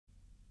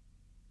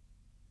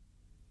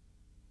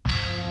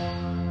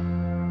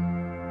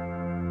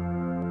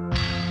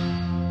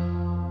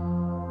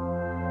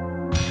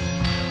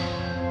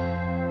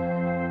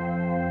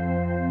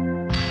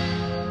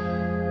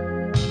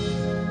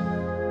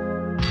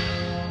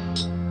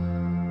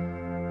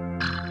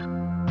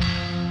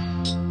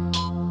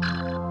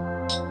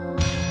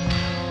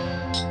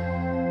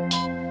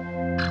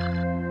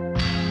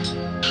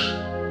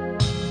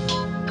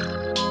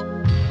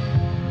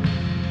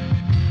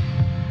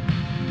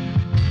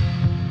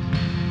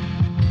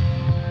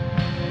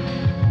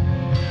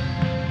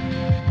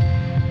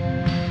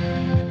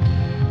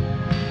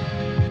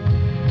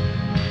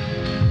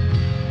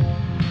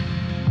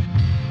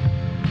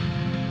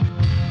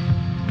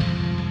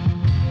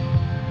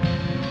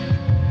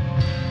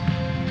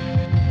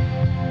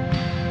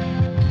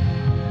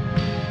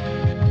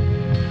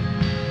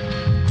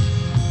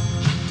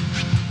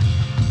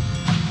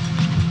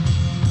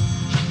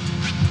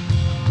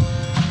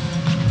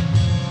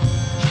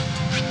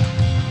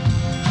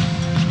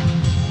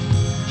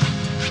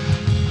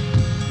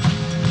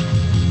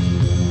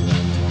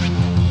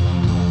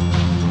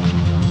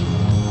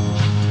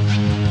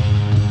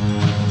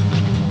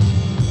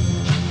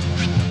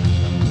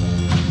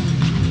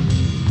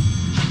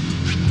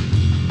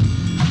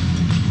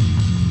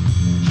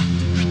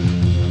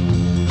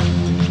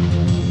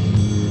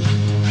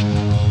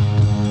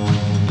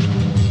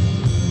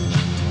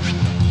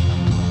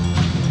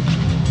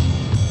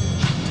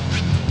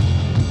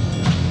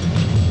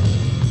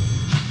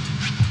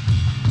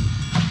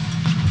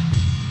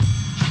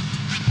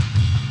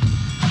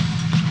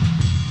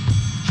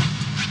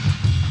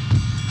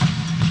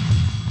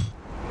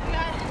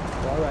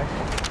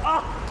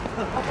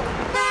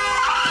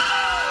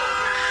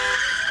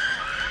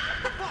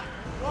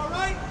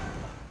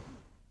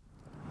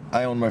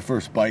I owned my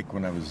first bike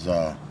when I was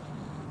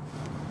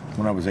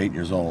 8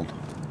 years old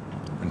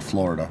in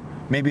Florida.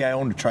 Maybe I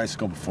owned a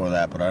tricycle before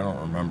that, but I don't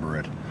remember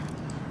it.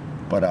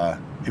 But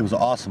it was an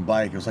awesome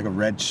bike. It was like a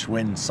red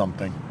Schwinn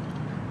something.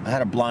 I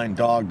had a blind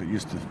dog that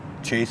used to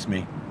chase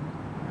me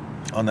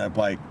on that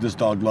bike. This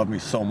dog loved me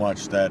so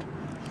much that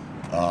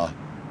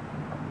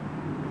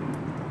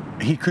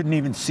he couldn't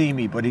even see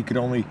me, but he could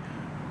only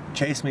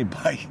chase me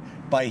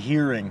by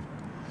hearing.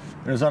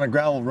 It was on a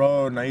gravel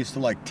road, and I used to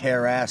like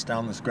tear ass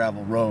down this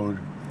gravel road.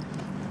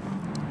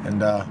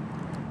 And I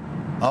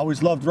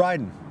always loved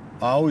riding.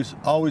 I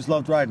always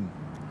loved riding.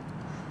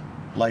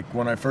 Like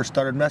when I first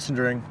started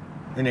messengering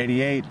in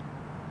 '88,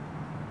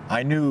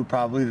 I knew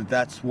probably that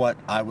that's what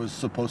I was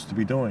supposed to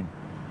be doing.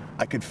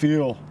 I could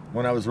feel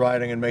when I was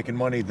riding and making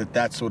money that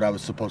that's what I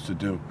was supposed to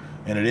do,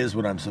 and it is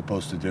what I'm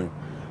supposed to do.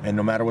 And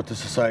no matter what the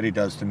society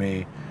does to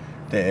me,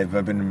 I've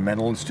been in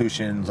mental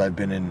institutions, I've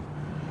been in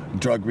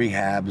drug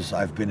rehabs,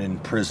 I've been in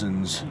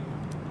prisons.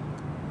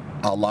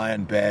 I'll lie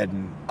in bed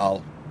and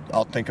I'll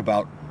think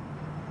about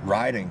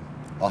riding.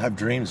 I'll have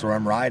dreams where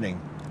I'm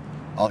riding.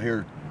 I'll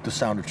hear the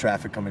sound of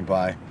traffic coming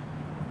by,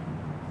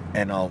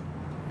 and I'll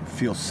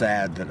feel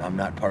sad that I'm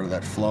not part of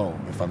that flow,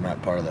 if I'm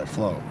not part of that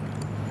flow.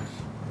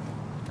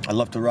 I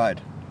love to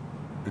ride.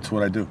 It's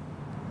what I do.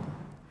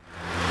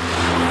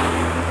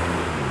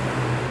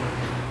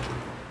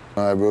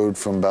 I rode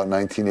from about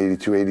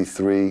 1982,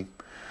 83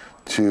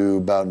 to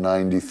about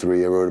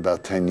 93. I rode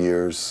about 10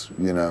 years,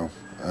 you know,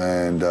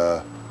 and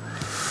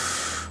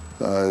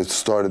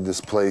started this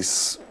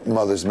place,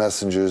 Mother's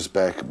Messengers,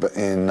 back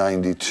in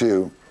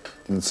 '92.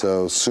 And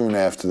so soon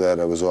after that,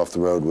 I was off the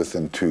road.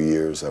 Within 2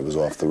 years, I was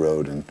off the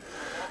road, and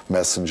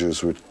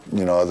messengers were,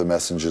 you know, other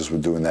messengers were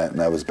doing that,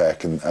 and I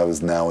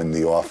was now in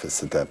the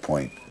office at that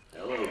point.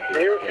 Hello.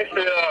 Can you repeat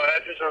the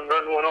address on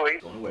Run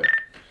 108? Going where?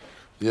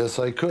 Yes,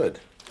 I could.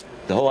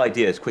 The whole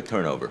idea is quick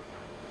turnover.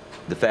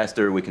 The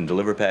faster we can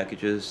deliver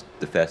packages,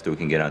 the faster we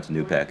can get onto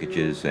new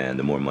packages, and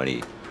the more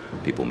money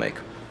people make.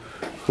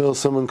 Well,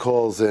 someone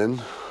calls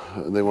in.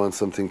 They want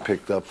something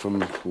picked up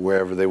from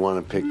wherever they want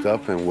it picked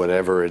up, and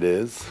whatever it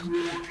is,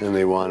 and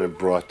they want it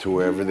brought to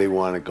wherever they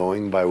want it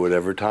going by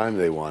whatever time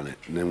they want it,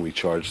 and then we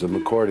charge them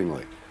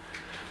accordingly.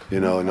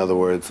 You know, in other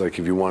words, like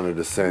if you wanted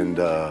to send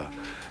an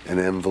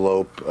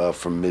envelope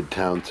from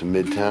Midtown to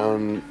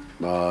Midtown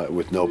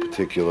with no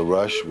particular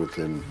rush,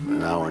 within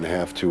an hour and a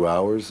half, 2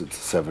 hours,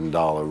 it's a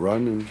 $7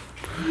 run, and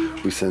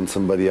we send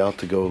somebody out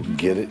to go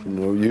get it.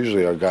 And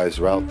usually our guys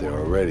are out there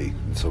already,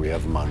 and so we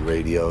have them on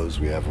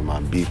radios, we have them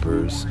on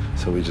beepers,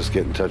 so we just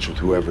get in touch with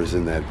whoever's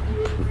in that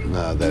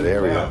that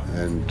area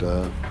and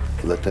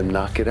let them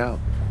knock it out.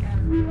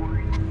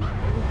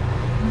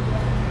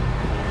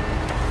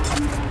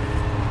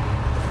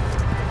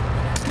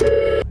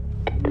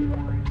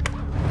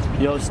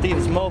 Yo, Steve,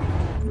 it's Mo.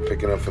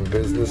 Picking up from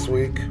Business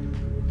Week,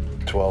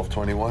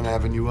 1221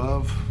 Avenue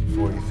of,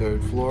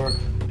 43rd floor,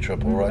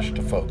 triple rush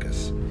to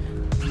Focus.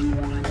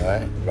 All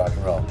right, rock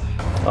and roll.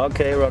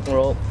 Okay, rock and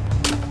roll.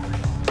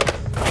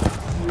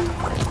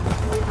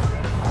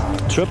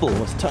 Triple,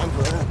 what's the time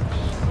for that?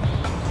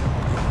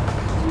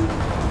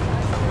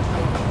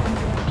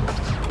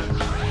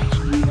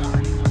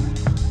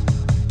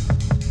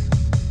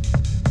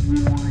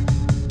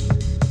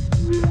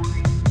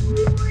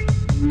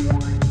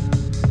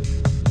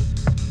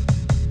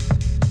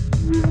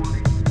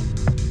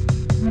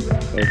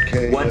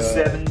 Okay.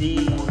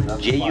 170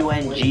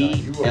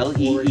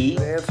 JUNGLEE.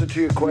 The answer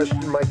to your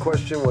question, my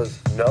question was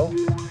no.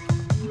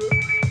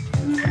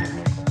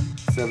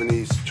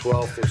 70's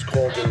 12th is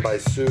called in by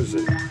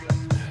Susan.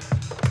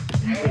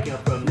 Picking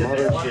up from the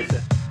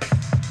messages.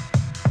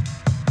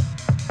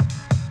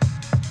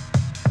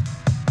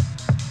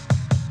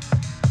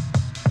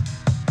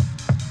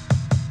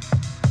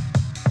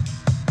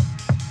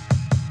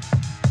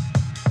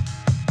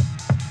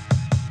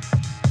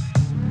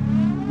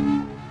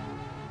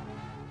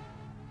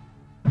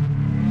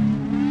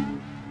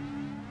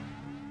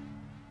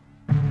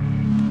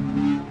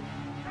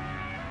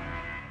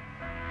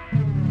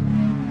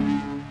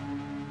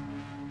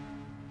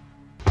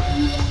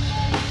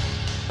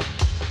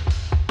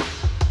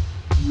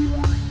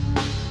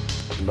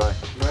 Bye.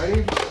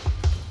 Ready?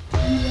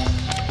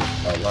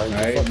 All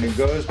Right, and it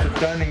goes to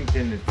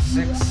Dunnington at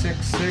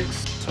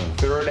 666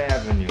 3rd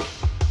Avenue.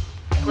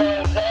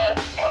 I'm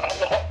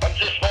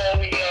just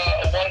holding a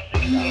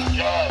 116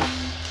 job.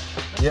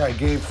 Yeah, I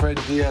gave Fred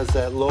Diaz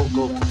that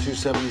local to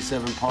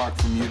 277 Park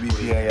from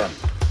UBPAM.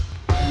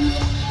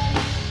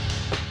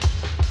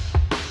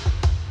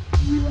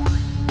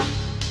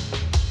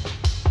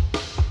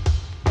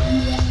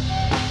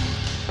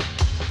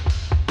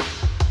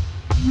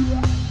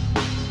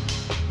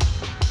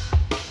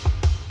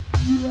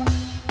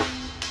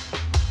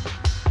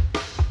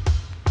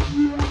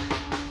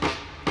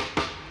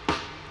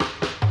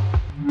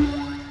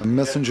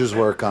 Messengers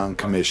work on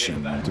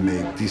commission. To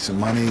make decent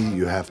money,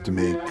 you have to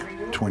make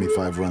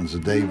 25 runs a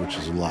day, which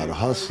is a lot of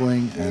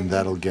hustling, and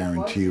that'll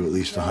guarantee you at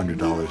least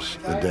 $100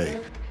 a day.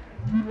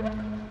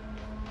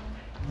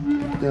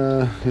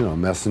 you know,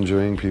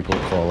 messengering, people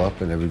call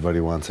up and everybody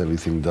wants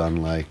everything done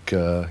like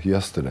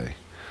yesterday.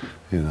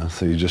 You know,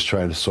 so you just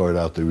try to sort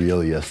out the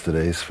real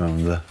yesterdays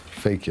from the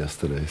fake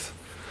yesterdays.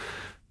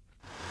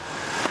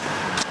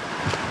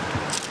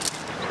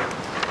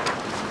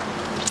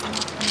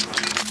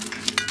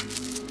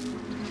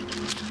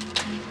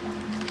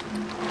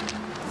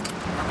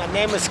 My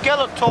name is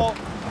Skeletor.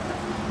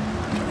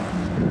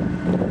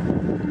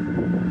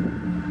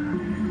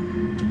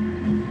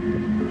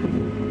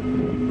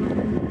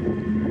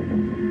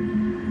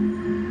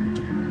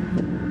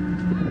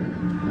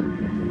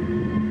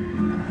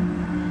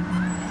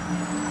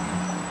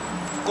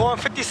 Going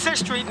 56th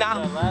Street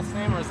now. Is that last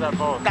name or is that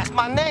both? That's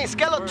my name,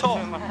 Skeletor. First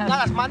and last. No,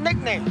 that's my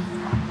nickname.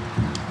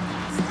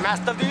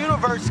 Master of the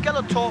Universe,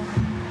 Skeletor.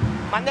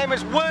 My name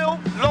is Will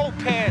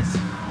Lopez.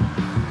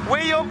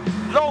 William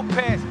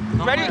Lopez.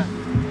 Ready?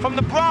 where? From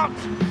the Bronx.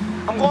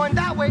 I'm going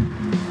that way.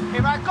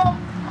 Here I go.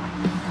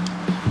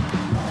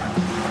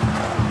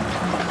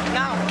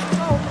 Now,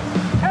 go.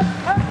 Hey,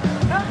 hey,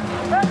 hey,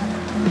 hey.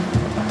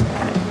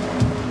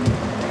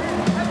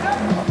 Let's go.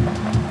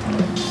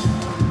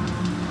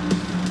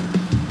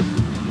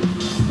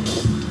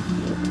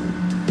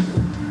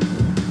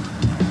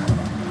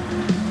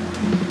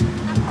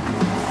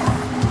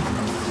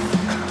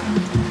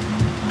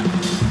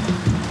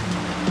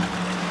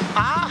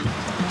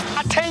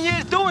 I'm 10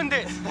 years doing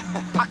this.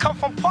 I come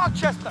from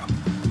Parkchester.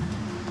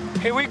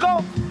 Here we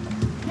go.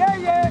 Yeah,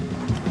 yeah.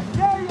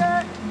 Yeah,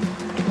 yeah.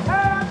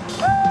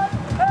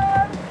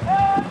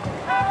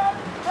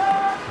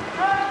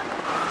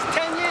 It's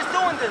 10 years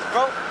doing this,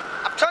 bro.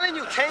 I'm telling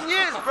you, 10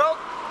 years, bro.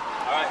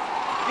 All right.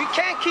 You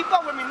can't keep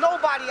up with me,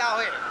 nobody out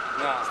here.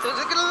 Nah. Still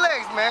look at the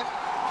legs, man.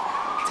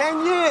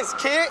 10 years,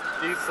 kid.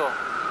 Diesel.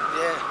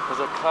 Yeah. There's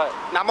a cut.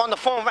 Now I'm on the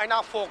phone right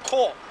now for a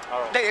call.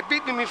 All right. They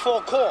beeping me for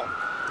a call.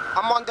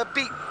 I'm on the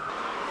beat.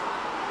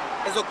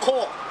 There's a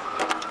call.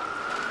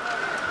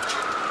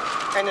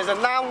 And there's a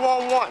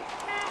 911.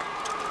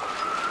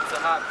 It's a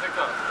hot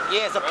pickup.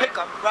 Yeah, it's a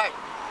pickup, right.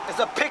 It's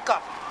a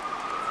pickup.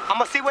 I'm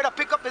gonna see where the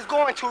pickup is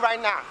going to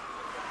right now.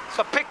 It's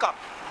a pickup.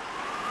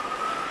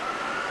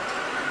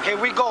 Here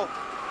we go.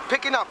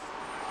 Picking up.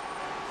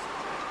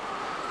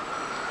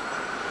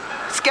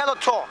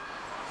 Skeletor.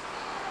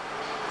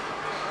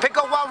 Pick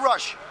up one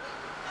rush.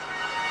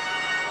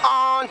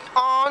 On.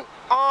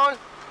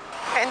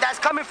 And that's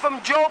coming from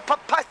Joe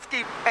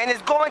Popusky. And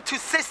it's going to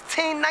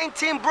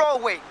 1619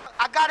 Broadway.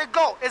 I gotta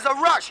go. It's a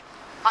rush.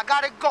 I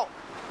gotta go.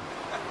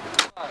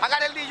 I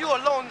gotta leave you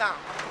alone now.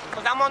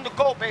 Cause I'm on the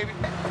go, baby.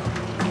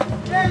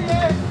 Yeah,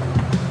 yeah.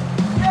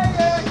 Yeah,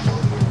 yeah.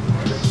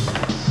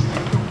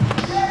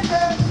 Yeah,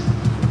 yeah.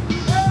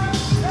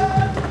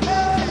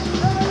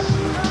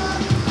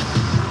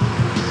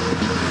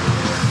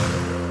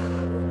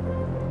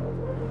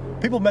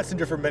 People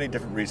messenger for many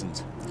different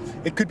reasons.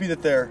 It could be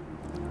that they're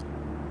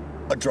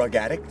a drug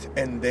addict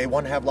and they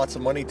want to have lots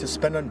of money to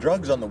spend on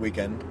drugs on the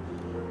weekend.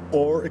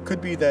 Or it could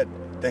be that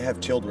they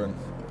have children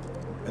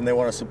and they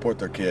want to support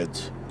their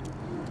kids.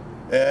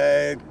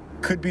 It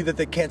could be that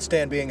they can't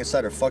stand being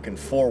inside of fucking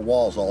four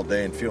walls all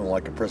day and feeling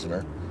like a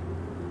prisoner.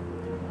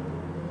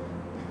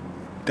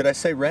 Did I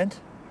say rent?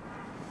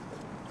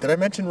 Did I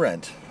mention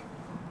rent?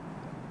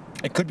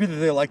 It could be that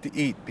they like to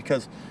eat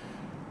because,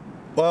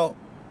 well,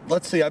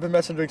 let's see, I've been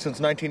messaging since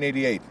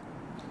 1988.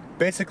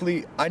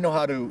 Basically, I know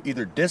how to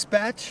either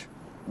dispatch,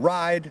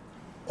 ride,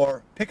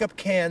 or pick up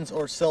cans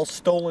or sell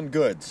stolen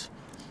goods.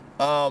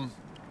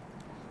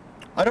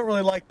 I don't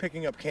really like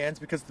picking up cans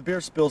because the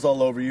beer spills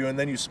all over you and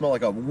then you smell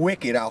like a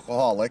wicked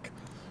alcoholic.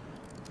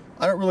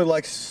 I don't really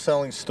like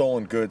selling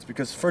stolen goods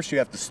because first you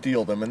have to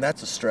steal them and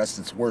that's a stress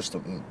that's worse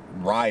than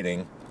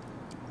riding.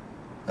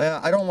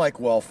 I don't like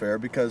welfare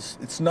because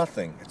it's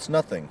nothing. It's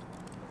nothing.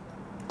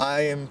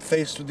 I am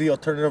faced with the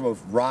alternative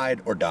of ride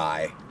or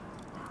die.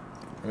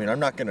 I mean, I'm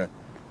not gonna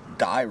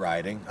die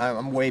riding.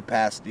 I'm way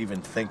past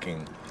even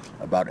thinking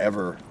about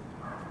ever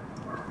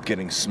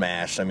getting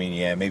smashed. I mean,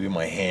 yeah, maybe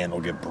my hand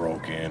will get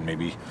broken,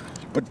 maybe,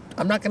 but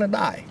I'm not gonna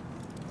die.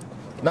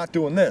 Not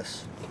doing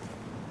this.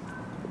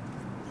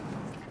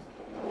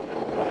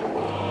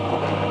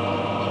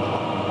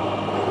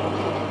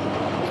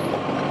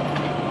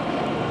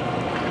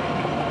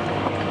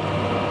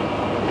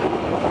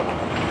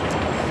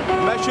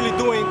 I'm actually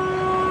doing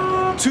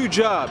 2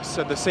 jobs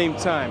at the same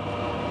time.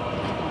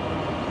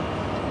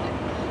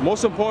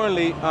 Most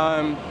importantly,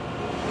 I'm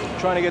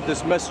trying to get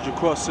this message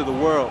across to the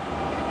world.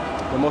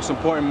 The most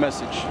important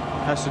message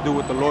has to do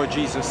with the Lord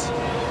Jesus.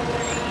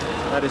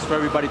 That is for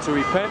everybody to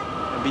repent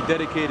and be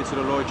dedicated to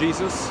the Lord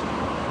Jesus.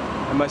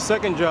 And my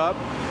second job,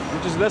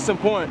 which is less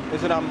important,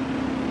 is that I'm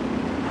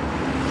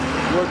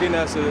working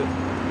as a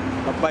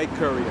bike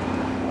courier.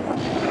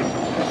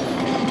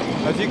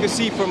 As you can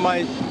see from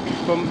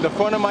the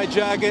front of my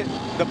jacket,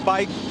 the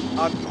bike,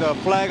 the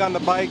flag on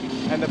the bike,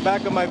 and the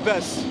back of my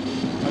vest,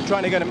 I'm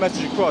trying to get a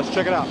message across.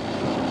 Check it out.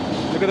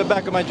 Look at the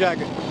back of my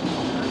jacket.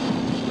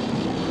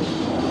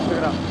 Check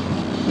it out.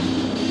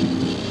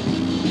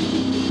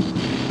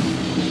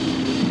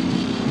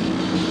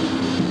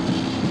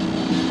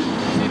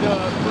 See the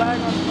flag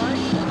on the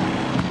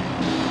bike?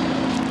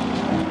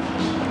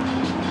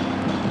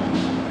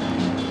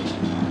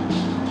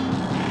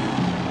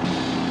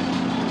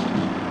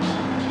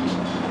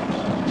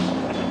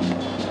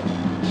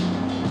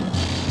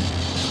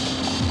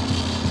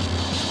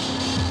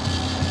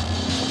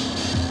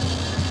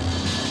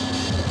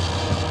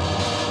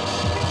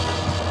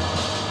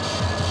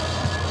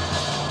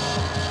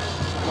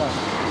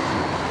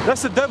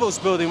 That's the Devil's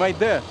Building right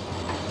there.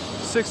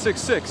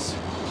 666.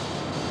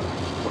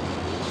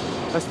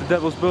 That's the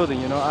Devil's Building,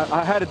 you know.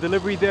 I had a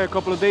delivery there a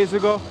couple of days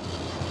ago,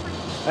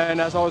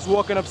 and as I was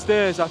walking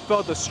upstairs, I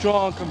felt a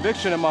strong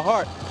conviction in my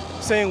heart,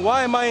 saying,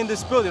 why am I in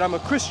this building? I'm a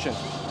Christian.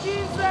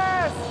 Jesus!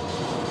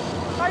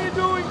 How you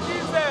doing,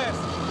 Jesus?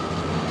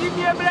 Give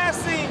me a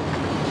blessing.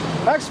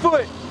 Next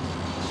foot.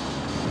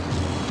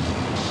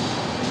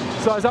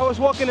 So as I was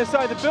walking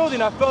inside the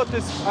building, I felt,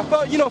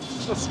 you know,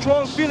 a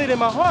strong feeling in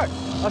my heart.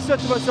 I said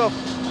to myself,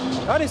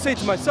 I didn't say it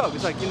to myself,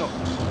 it's like, you know,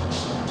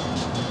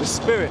 the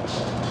Spirit,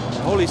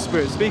 the Holy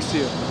Spirit speaks to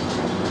you.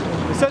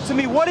 It said to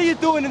me, what are you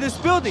doing in this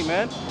building,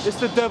 man? It's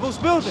the Devil's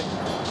Building.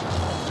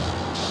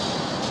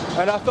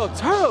 And I felt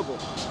terrible.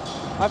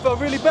 I felt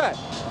really bad.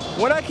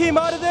 When I came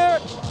out of there,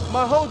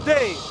 my whole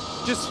day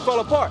just fell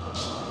apart.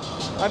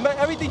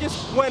 Everything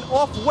just went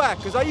off whack,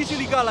 because I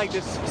usually got like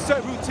this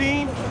set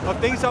routine of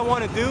things I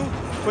want to do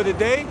for the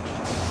day,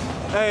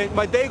 and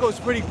my day goes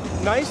pretty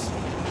nice.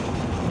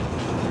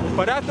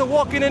 But after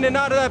walking in and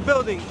out of that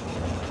building,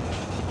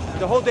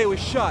 the whole day was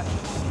shot.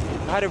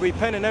 I had to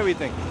repent and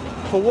everything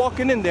for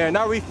walking in there and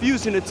not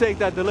refusing to take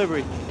that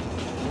delivery.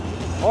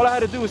 All I had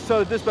to do was tell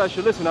the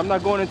dispatcher, listen, I'm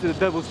not going into the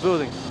Devil's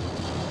Building.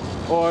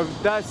 Or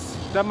if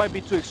that might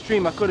be too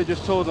extreme, I could have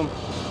just told them,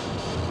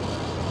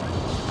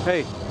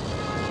 hey,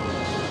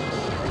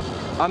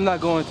 I'm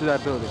not going to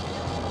that building.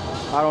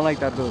 I don't like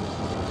that building.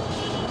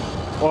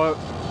 Or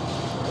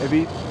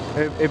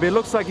if it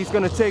looks like he's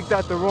gonna take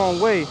that the wrong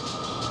way,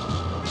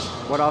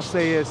 what I'll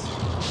say is,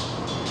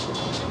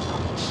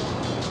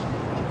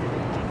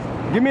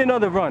 give me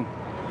another run.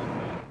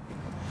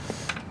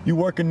 You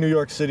work in New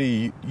York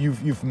City,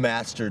 you've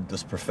mastered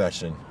this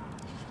profession.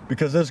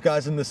 Because there's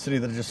guys in this city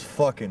that are just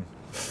fucking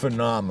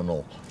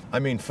phenomenal. I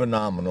mean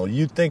phenomenal.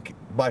 You'd think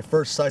by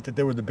first sight that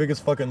they were the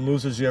biggest fucking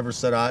losers you ever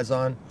set eyes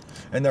on.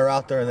 And they're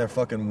out there and they're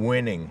fucking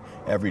winning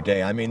every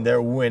day. I mean,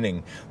 they're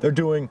winning. They're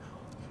doing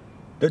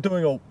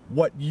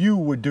what you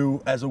would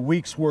do as a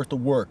week's worth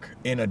of work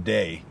in a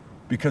day.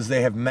 Because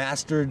they have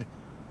mastered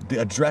the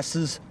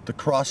addresses, the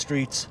cross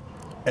streets,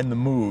 and the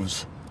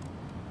moves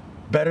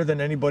better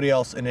than anybody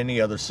else in any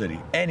other city.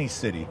 Any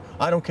city.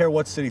 I don't care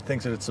what city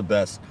thinks that it's the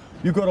best.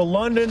 You go to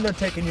London, they're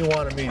taking you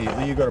on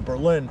immediately. You go to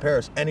Berlin,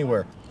 Paris,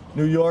 anywhere.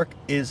 New York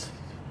is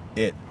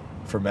it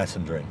for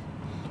messengering.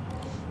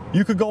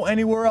 You could go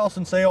anywhere else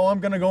and say, oh, I'm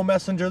gonna go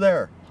messenger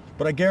there.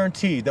 But I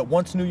guarantee that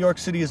once New York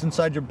City is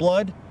inside your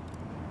blood,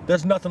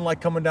 there's nothing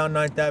like coming down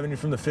 9th Avenue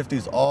from the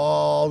 50s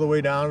all the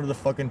way down to the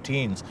fucking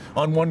teens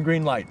on one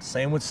green light.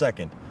 Same with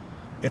 2nd.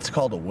 It's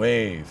called a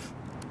wave.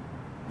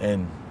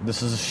 And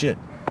this is a shit.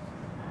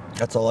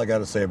 That's all I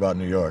gotta say about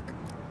New York.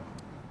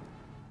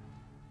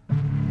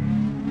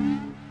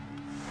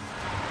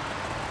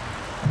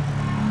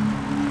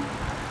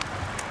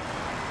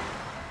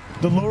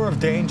 The lure of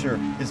danger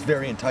is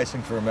very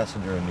enticing for a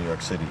messenger in New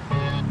York City.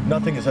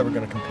 Nothing is ever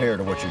going to compare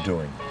to what you're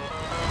doing.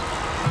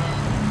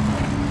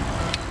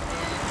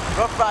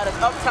 Rough Riders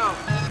Uptown.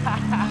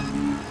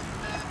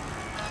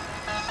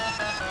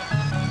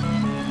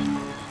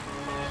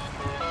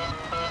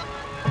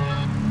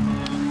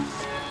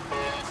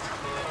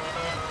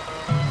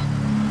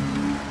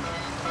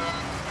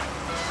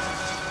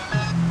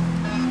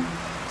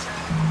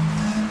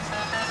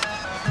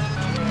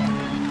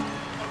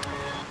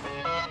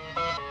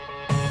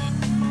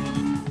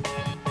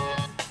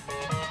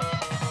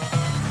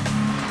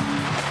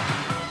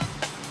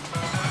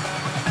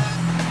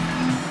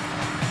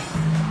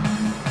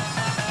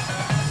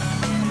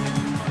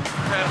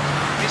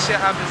 Shit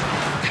happens.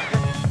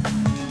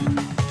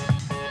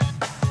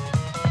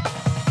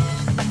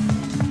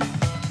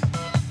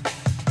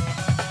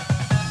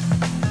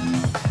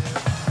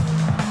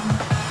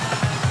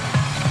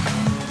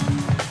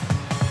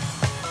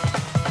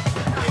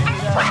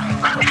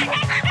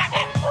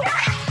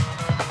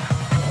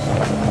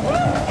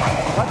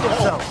 Watch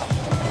yourself.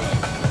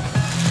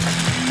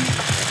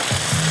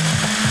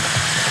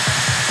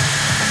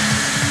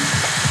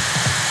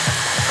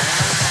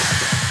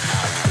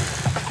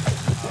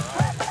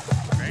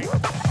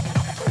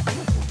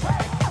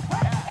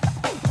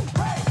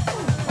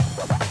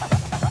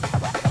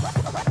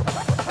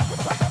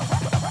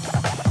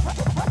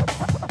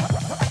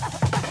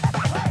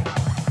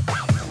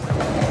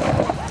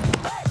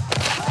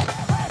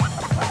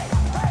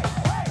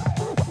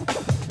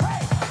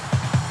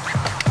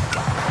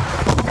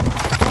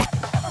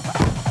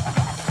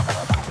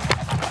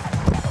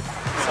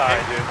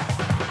 Sorry, dude.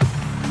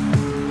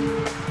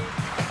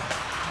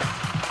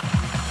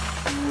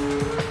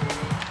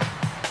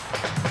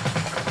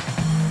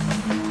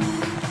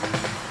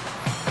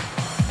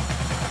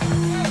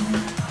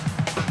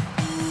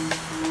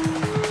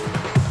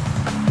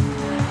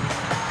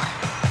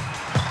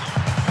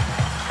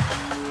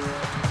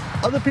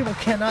 Other people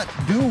cannot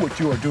do what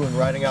you are doing,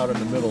 riding out in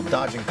the middle,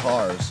 dodging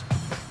cars,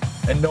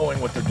 and knowing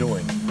what they're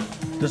doing.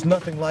 There's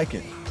nothing like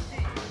it.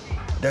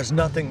 There's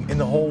nothing in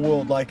the whole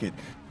world like it.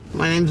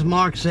 My name's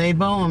Mark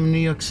Szabo. I'm a New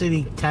York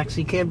City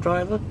taxi cab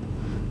driver.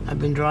 I've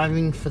been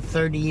driving for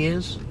 30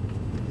 years.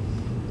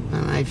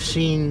 And I've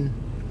seen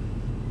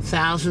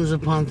thousands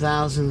upon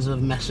thousands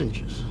of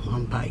messengers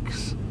on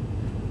bikes.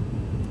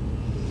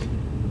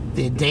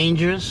 They're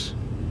dangerous.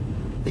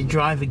 They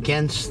drive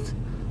against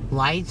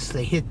lights.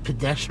 They hit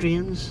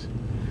pedestrians.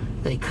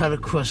 They cut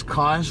across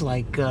cars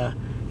like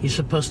you're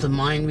supposed to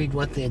mind read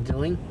what they're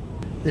doing.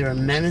 They're a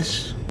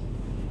menace.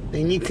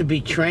 They need to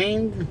be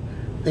trained.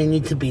 They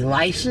need to be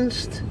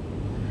licensed.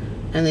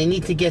 And they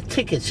need to get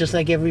tickets just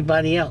like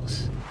everybody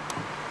else.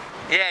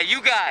 Yeah,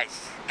 you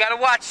guys. Gotta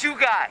watch you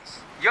guys.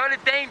 You're the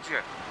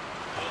danger.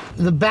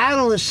 The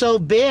battle is so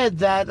bad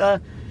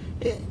that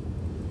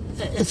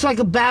it's like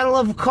a battle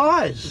of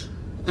cars.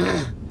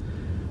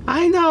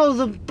 I know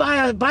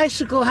the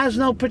bicycle has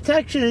no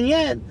protection, and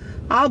yet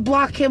I'll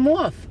block him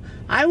off.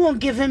 I won't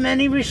give him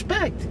any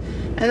respect.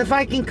 And if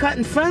I can cut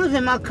in front of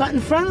him, I'll cut in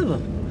front of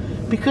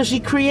him. Because he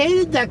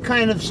created that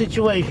kind of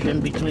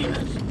situation between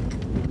us.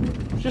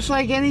 Just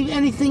like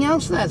anything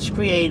else that's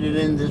created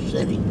in this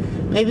city.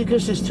 Maybe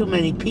because there's too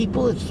many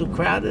people, it's too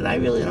crowded, I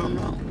really don't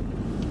know.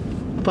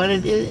 But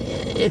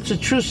it's a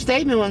true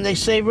statement when they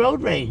say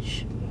road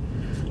rage.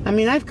 I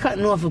mean, I've cut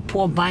off a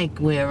poor bike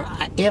where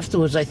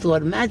afterwards I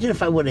thought, imagine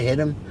if I would have hit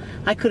him.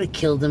 I could have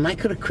killed him. I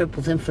could have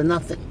crippled him for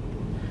nothing.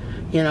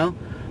 You know?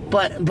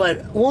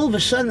 But all of a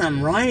sudden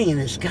I'm riding and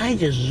this guy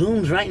just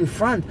zooms right in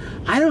front.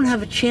 I don't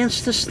have a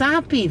chance to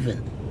stop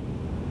even.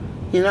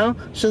 You know?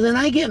 So then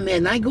I get mad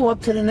and I go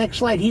up to the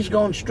next light. He's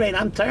going straight.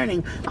 I'm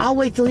turning. I'll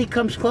wait till he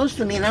comes close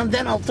to me and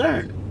then I'll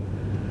turn.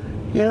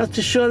 You know,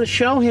 to sort of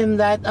show him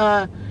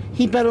that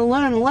he better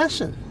learn a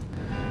lesson.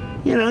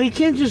 You know, you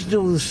can't just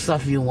do the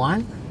stuff you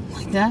want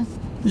like that.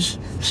 This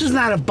is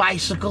not a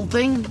bicycle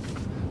thing.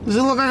 Does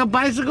it look like a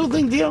bicycle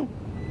thing to you?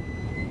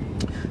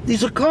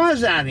 These are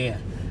cars out here.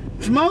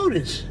 It's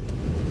motors.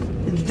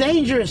 It's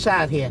dangerous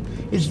out here.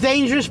 It's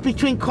dangerous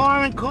between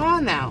car and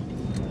car now.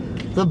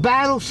 The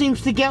battle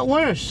seems to get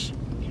worse.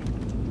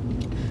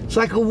 It's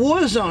like a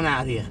war zone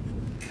out here.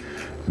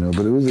 You know,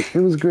 but it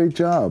was a great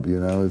job. You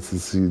know,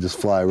 you just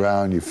fly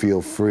around, you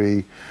feel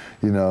free.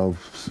 You know,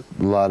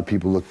 a lot of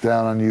people look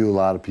down on you, a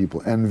lot of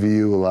people envy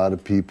you, a lot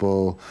of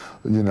people,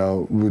 you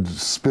know, would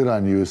spit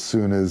on you as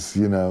soon as,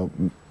 you know,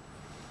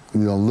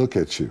 look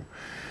at you.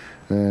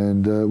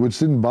 And which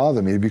didn't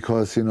bother me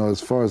because, you know, as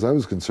far as I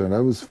was concerned, I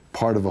was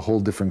part of a whole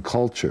different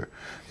culture.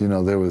 You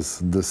know, there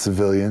was the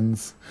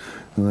civilians,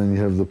 and then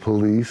you have the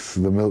police,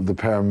 the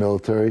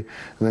paramilitary,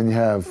 and then you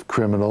have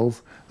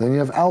criminals, then you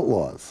have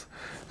outlaws.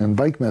 And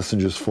bike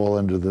messengers fall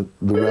under the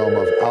realm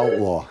of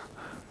outlaw.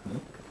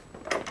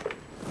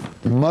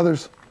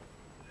 Mothers.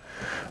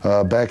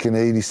 Back in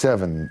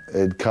 '87,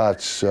 Ed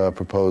Koch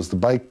proposed the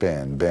bike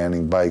ban,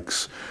 banning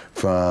bikes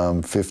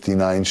from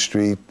 59th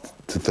Street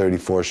to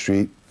 34th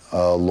Street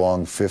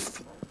along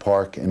 5th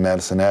Park and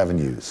Madison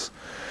Avenues,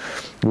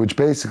 which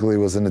basically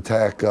was an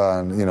attack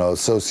on, you know, a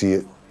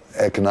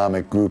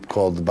socio-economic group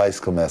called the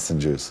bicycle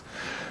messengers,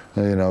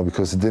 you know,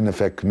 because it didn't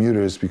affect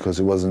commuters because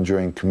it wasn't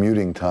during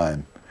commuting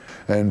time.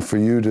 And for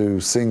you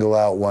to single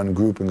out one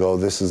group and go,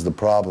 this is the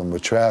problem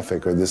with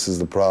traffic, or this is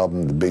the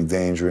problem, the big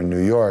danger in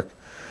New York,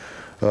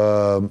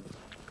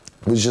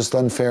 was just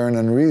unfair and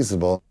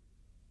unreasonable.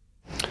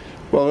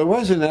 Well, there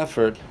was an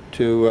effort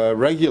to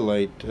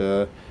regulate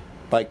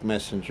bike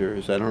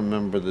messengers. I don't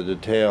remember the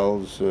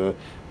details,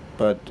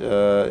 but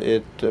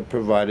it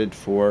provided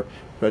for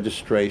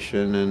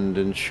registration and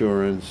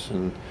insurance,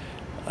 and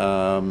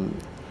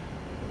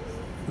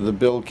the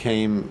bill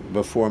came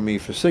before me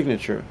for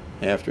signature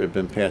after it had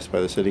been passed by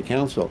the City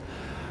Council.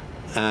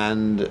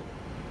 And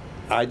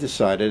I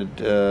decided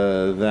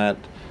that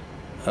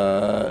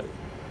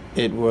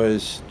it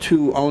was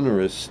too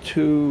onerous,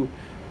 too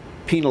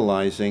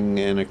penalizing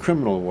in a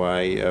criminal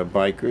way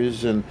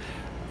bikers, and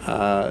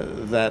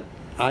that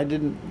I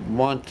didn't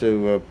want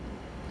to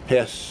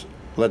pass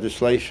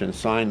legislation,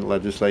 sign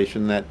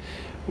legislation that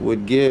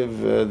would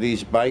give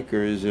these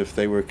bikers, if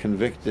they were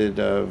convicted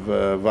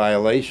of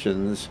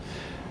violations,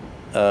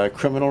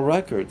 criminal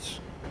records.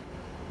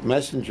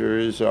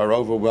 Messengers are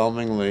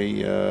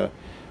overwhelmingly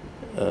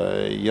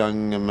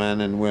young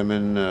men and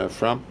women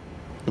from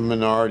the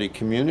minority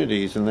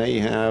communities, and they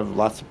have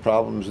lots of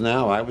problems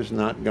now. I was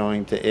not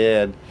going to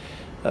add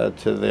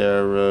to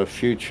their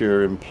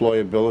future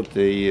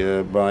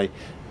employability by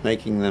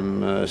making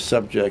them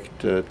subject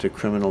to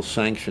criminal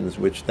sanctions,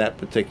 which that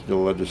particular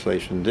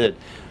legislation did.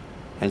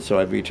 And so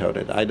I vetoed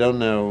it. I don't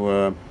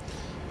know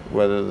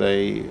whether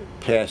they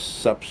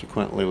passed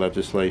subsequently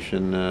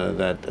legislation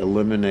that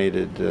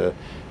eliminated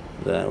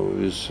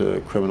those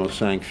criminal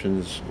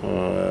sanctions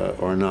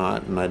or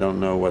not, and I don't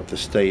know what the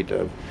state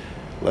of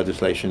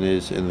legislation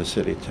is in the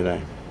city today.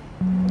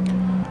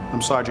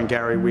 I'm Sergeant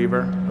Gary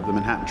Weaver of the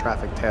Manhattan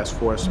Traffic Task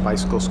Force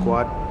Bicycle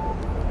Squad.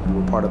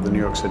 We're part of the New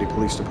York City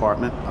Police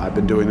Department. I've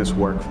been doing this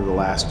work for the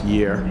last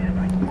year,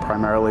 and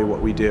primarily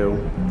what we do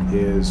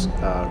is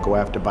go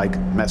after bike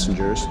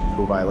messengers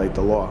who violate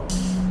the law.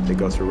 They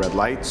go through red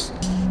lights,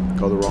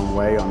 go the wrong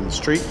way on the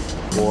street,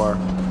 or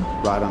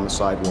ride on the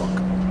sidewalk.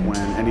 When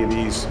any of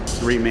these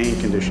three main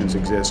conditions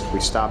exist,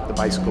 we stop the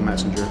bicycle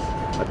messenger,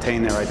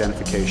 obtain their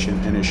identification,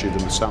 and issue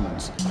them a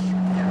summons.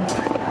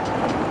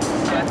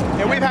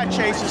 Yeah, we've had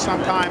chases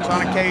sometimes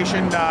on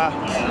occasion.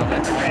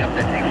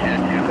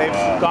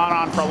 They've gone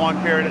on for a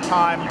long period of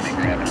time.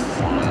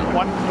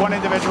 One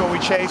individual we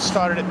chased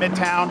started at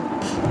Midtown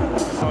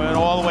and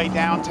all the way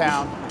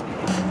downtown.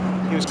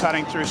 He was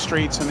cutting through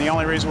streets, and the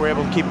only reason we were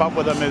able to keep up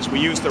with him is we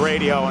used the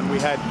radio, and we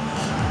had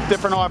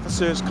different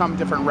officers come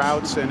different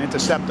routes and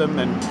intercept him,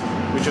 and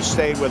we just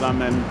stayed with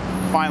him, and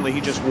finally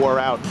he just wore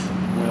out.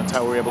 And that's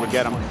how we were able to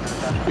get him.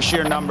 The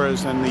sheer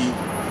numbers and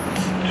the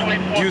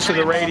use of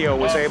the radio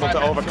was able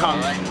to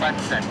overcome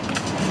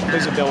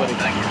his ability.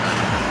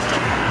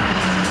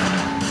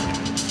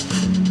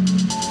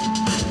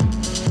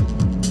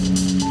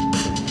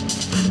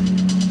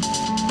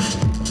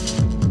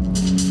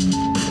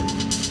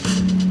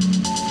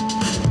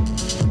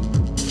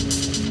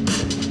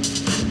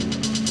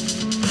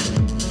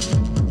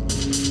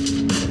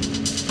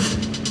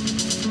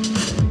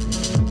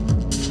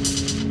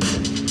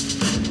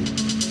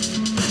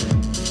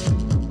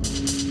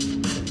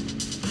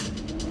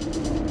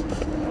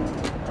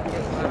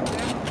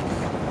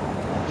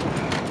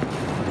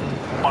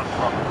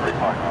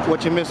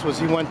 What you missed was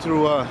he went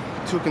through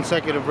 2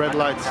 consecutive red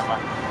lights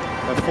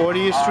at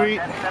 40th Street,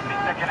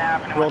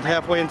 rolled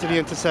halfway into the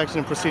intersection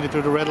and proceeded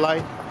through the red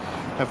light.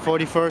 At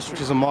 41st,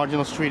 which is a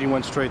marginal street, he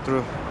went straight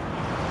through.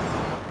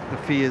 The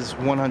fee is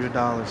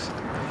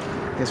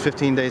 $100. He has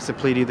 15 days to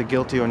plead either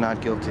guilty or not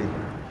guilty.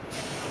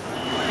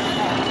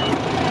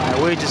 My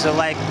wages are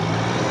like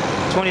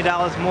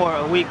 $20 more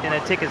a week than a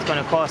ticket's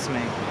going to cost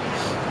me.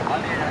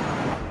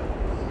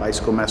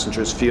 Bicycle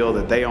messengers feel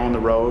that they own the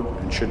road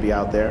and should be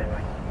out there,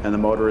 and the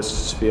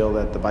motorists feel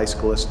that the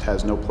bicyclist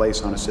has no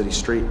place on a city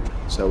street.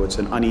 So it's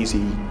an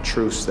uneasy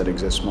truce that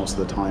exists most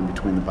of the time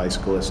between the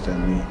bicyclist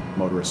and the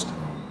motorist.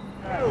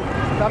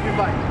 Stop your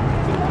bike.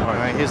 All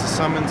right, here's the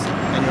summons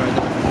and your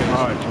identification.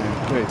 All right, Jim,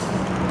 please.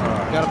 All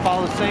right. You gotta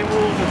follow the same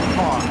rules as the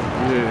car.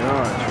 Yeah,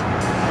 all right.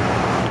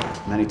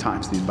 Many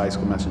times these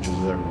bicycle messengers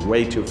are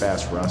way too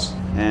fast for us,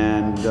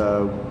 and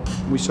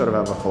we sort of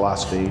have a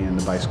philosophy in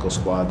the bicycle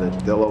squad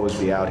that they'll always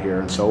be out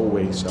here, and so will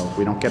we. So if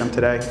we don't get them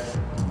today,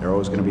 they're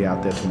always going to be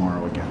out there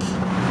tomorrow again.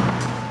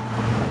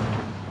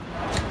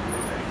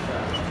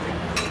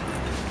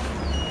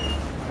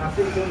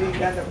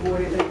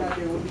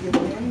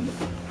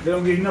 They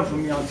don't get enough of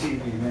me on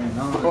TV, man.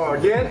 Oh,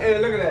 again? Hey,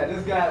 look at that.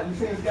 This guy, you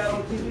see this guy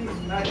on TV?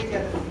 Now he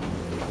got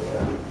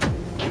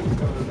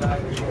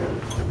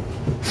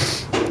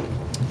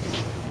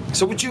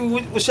So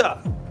what's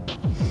up?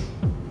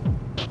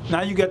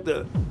 Now you got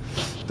the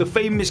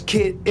famous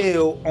Kid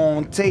Ill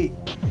on tape.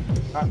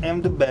 I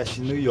am the best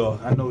in New York,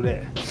 I know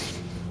that.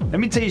 Let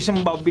me tell you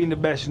something about being the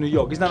best in New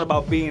York. It's not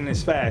about being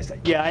as fast.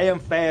 Yeah, I am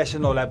fast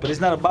and all that, but it's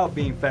not about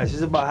being fast.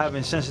 It's about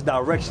having sense of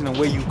direction and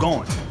where you're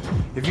going.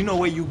 If you know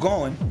where you're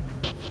going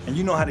and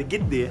you know how to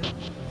get there,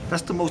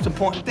 that's the most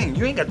important thing.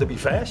 You ain't got to be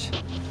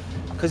fast.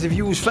 Because if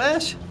you was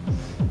fast,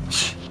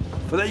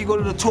 for that you go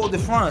to the Tour de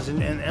France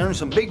and earn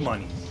some big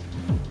money.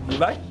 You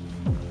right?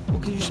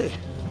 What can you say?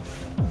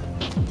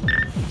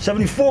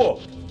 74.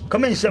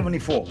 Come in,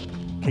 74.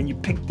 Can you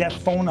pick that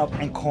phone up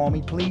and call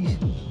me, please?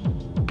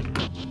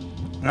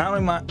 Not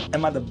only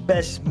am I the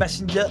best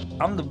messenger,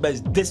 I'm the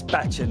best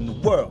dispatcher in the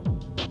world.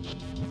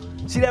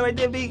 See that right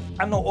there, B?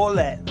 I know all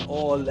that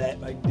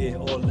right there,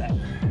 all that.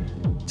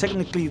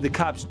 Technically, the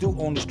cops do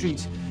own the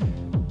streets,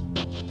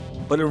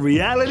 but in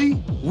reality,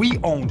 we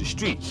own the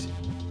streets.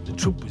 The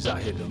troopers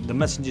out here, the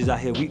messengers out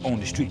here, we own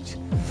the streets.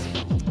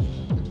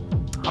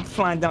 I'm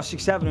flying down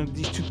 6th Avenue with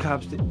these 2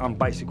 cops on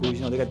bicycles.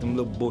 You know, they got them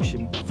little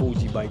bullshit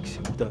Fuji bikes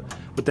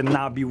with the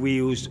knobby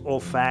wheels, all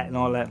fat and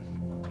all that.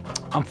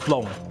 I'm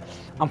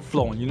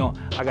flowing, you know.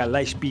 I got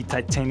light-speed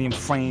titanium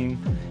frame, you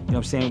know what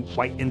I'm saying,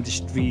 white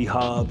industry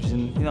hubs,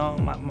 and, you know,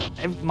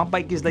 my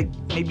bike is like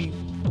maybe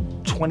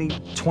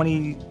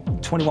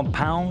 21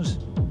 pounds,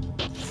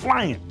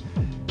 flying.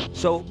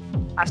 So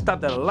I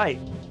stopped at a light,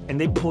 and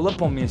they pull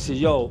up on me and said,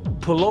 yo,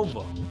 pull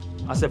over.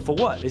 I said, for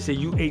what? They said,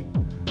 you ate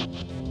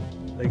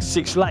like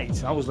 6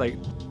 lights. I was like,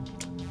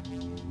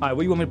 all right,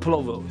 where you want me to pull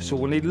over? So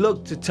when they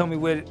looked to tell me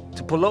where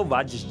to pull over,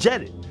 I just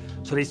jetted.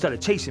 So they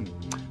started chasing me.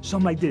 So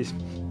I'm like this,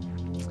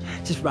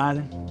 just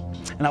riding.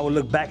 And I would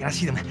look back and I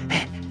see them,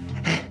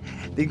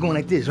 they going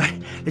like this, right?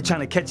 They're trying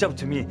to catch up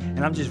to me,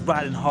 and I'm just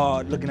riding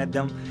hard, looking at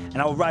them.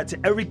 And I would ride to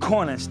every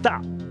corner and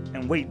stop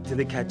and wait till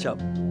they catch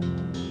up.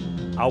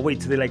 I'll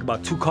wait till they're like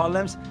about 2 car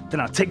lengths, then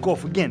I'll take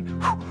off again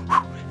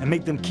and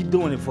make them keep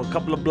doing it for a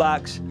couple of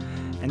blocks.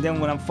 And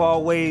then when I'm far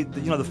away,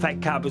 you know, the fat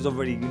cop is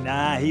already,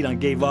 he done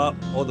gave up.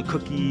 All the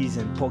cookies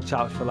and pork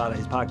chops fell out of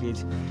his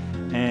pockets.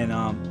 And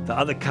the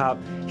other cop,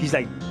 he's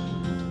like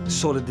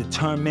sort of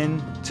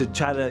determined to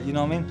try to, you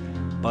know what I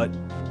mean? But,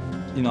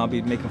 you know, I'll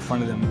be making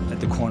fun of them at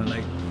the corner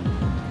like,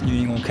 you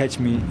ain't gonna catch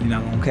me, you're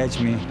not gonna catch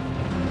me.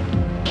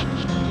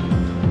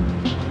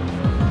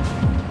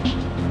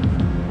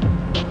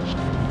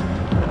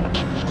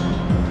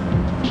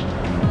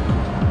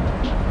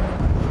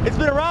 It's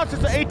been around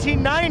since the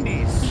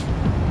 1890s.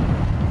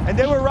 And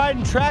they were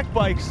riding track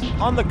bikes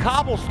on the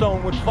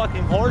cobblestone with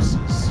fucking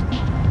horses.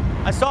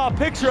 I saw a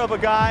picture of a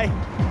guy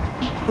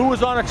who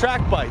was on a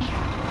track bike.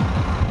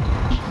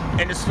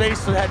 and his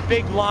face had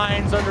big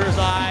lines under his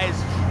eyes.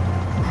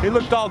 He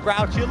looked all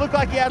grouchy. It looked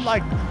like he had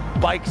like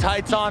bike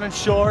tights on and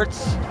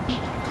shorts,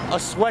 a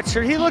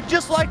sweatshirt. He looked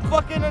just like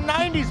fucking a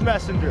 90s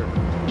messenger.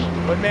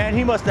 But man,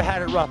 he must have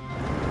had it rough.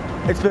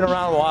 It's been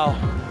around a while.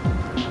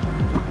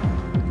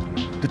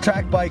 The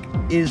track bike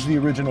is the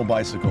original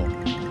bicycle.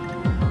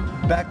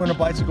 Back when a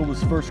bicycle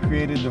was first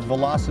created, the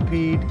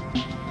velocipede,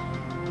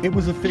 it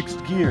was a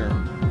fixed gear.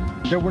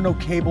 There were no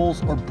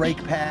cables or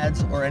brake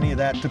pads or any of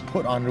that to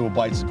put onto a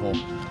bicycle.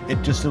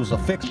 It was a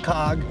fixed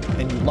cog,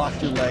 and you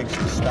locked your legs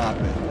to stop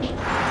it.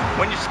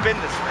 When you spin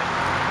this thing,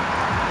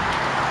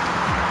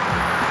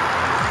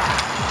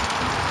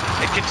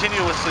 it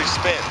continuously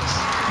spins.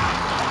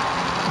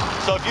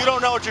 So if you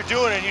don't know what you're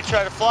doing and you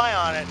try to fly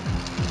on it,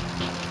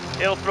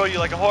 it'll throw you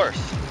like a horse.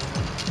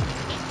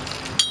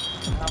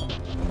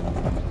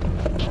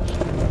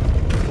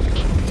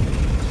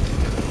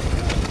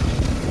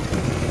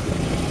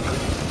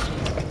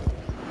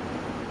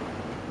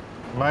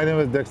 My name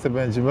is Dexter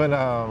Benjamin.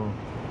 I'm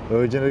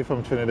originally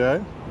from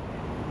Trinidad.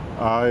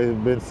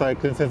 I've been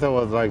cycling since I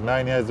was like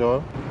 9 years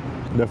old.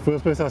 The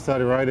first place I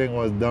started riding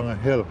was down a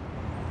hill.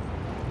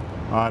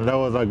 And that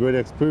was a great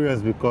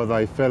experience because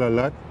I fell a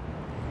lot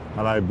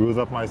and I bruised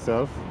up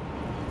myself.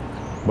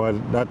 But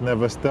that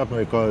never stopped me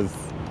because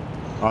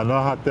I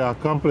know how to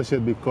accomplish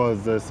it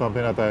because it's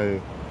something that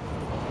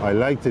I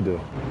like to do.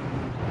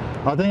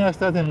 I think I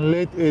started in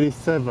late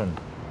 '87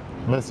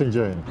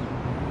 messengering.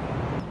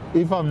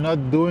 If I'm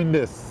not doing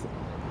this,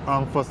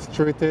 I'm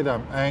frustrated,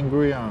 I'm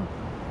angry, I'm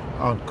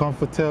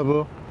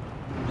uncomfortable.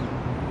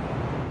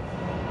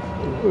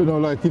 You know,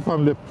 like if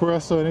I'm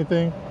depressed or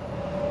anything,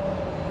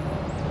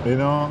 you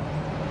know,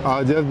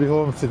 I'll just be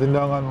home sitting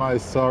down on my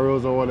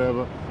sorrows or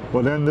whatever.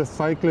 But then the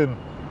cycling,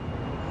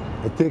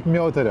 it takes me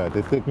out of that.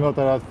 It takes me out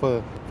of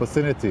that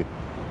vicinity.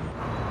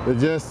 It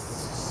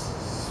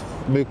just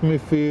makes me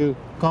feel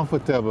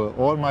comfortable.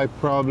 All my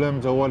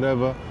problems or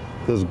whatever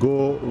just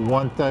go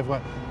one time.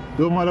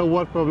 No matter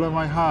what problem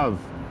I have,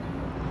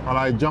 and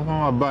I jump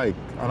on my bike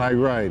and I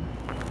ride,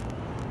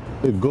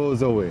 it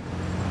goes away.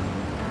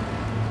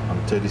 I'm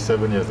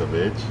 37 years of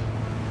age.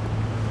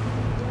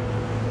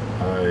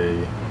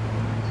 I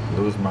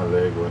lose my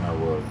leg when I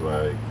was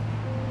like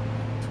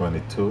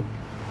 22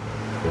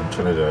 in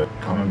Trinidad.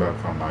 Coming back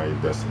from my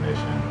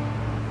destination,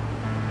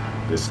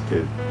 this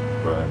kid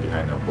running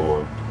behind a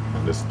ball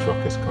and this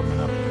truck is coming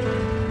up.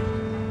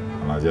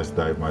 And I just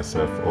dived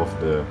myself off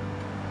the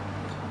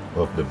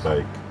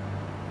bike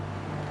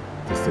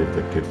to save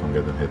the kid from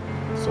getting hit.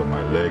 So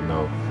my leg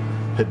now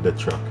hit the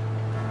truck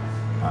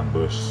and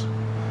burst.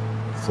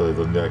 So it's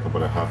only like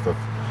about half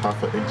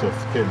an inch of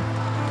skin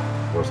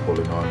was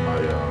holding on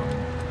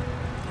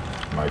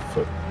my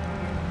foot.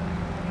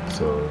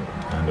 So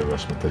and they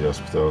rushed me to the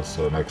hospital.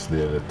 So next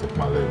day they took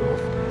my leg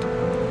off.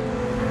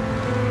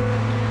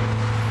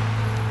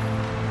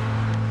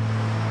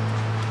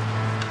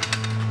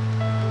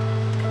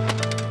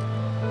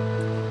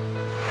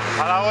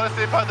 And I want to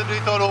say if I had to do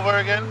it all over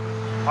again,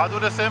 I'll do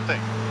the same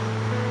thing.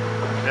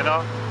 You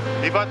know,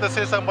 if I had to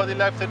save somebody's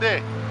life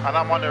today and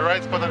I'm on the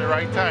right spot at the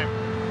right time,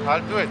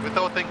 I'll do it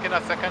without thinking a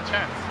second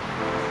chance.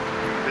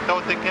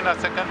 Without thinking a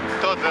second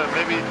thought that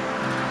maybe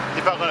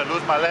if I'm going to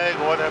lose my leg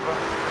or whatever.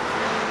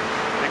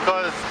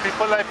 Because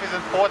people's life is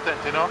important,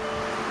 you know.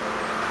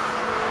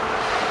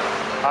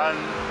 And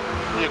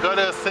you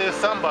got to save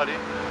somebody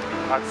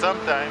at some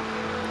time.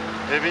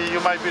 Maybe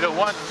you might be the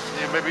one.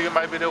 Maybe you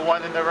might be the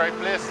one in the right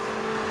place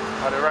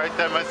at the right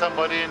time when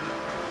somebody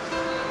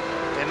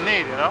in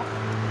need, you know.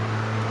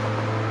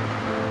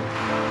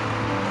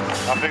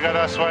 I figure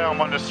that's why I'm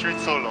on the street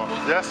so long.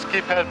 Just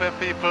keep helping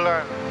people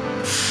and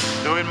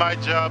doing my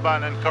job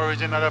and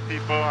encouraging other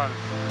people and,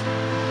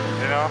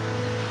 you know.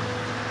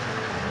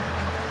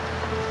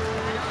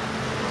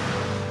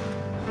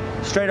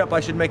 Straight up, I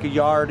should make a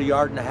yard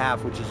and a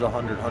half, which is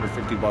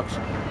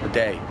 $150 a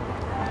day.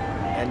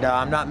 And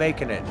I'm not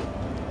making it.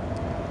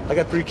 I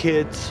got 3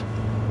 kids.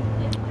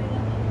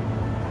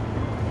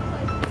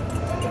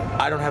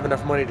 I don't have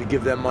enough money to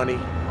give them money.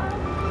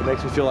 It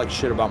makes me feel like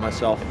shit about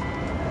myself.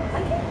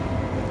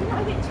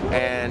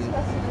 And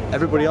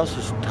everybody else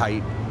is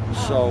tight,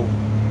 so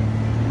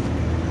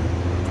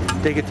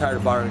they get tired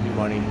of borrowing me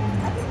money.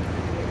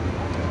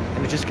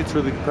 And it just gets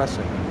really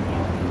depressing.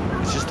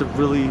 It's just a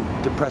really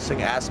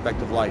depressing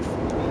aspect of life.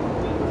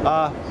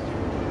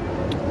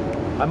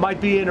 I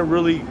might be in a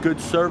really good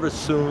service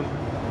soon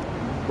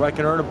where I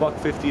can earn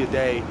 $150 a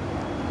day.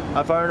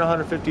 If I earn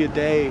 $150 a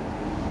day,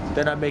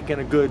 then I'm making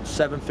a good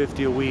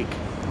 $750 a week.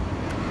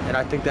 And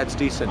I think that's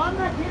decent.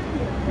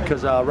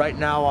 Because right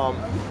now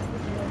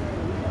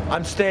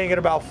I'm staying at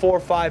about 4 or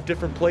 5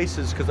 different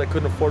places because I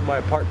couldn't afford my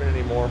apartment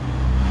anymore.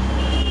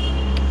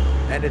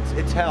 And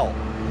it's hell.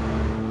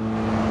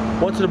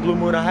 Once in a blue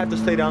moon, I have to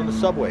stay down the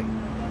subway,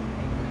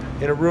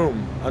 in a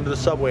room under the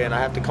subway, and I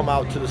have to come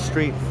out to the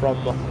street from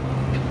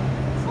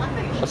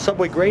a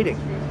subway grating.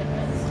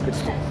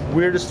 It's the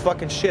weirdest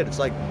fucking shit. It's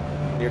like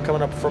you're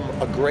coming up from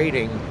a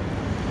grating,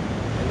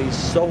 and these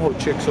Soho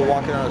chicks are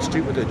walking down the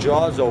street with their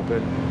jaws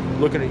open,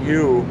 looking at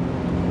you,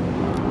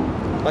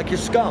 like you're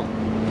scum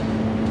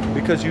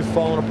because you've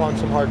fallen upon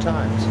some hard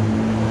times.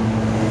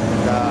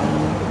 And,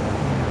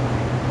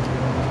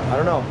 I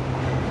don't know.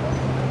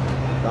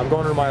 I'm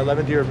going into my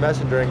 11th year of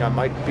messengering. I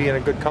might be in a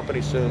good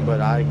company soon,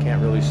 but I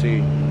can't really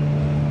see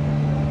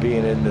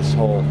being in this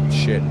whole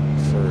shit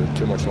for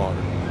too much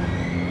longer.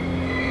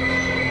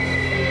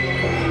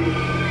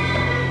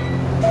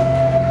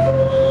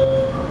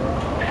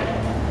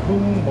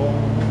 Boom, boom.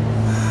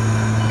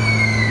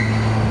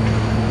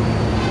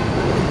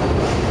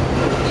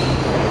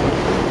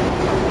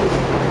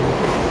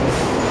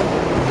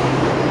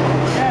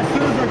 Yeah, as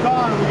soon as they're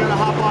gone, we're gonna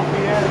hop off the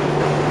edge.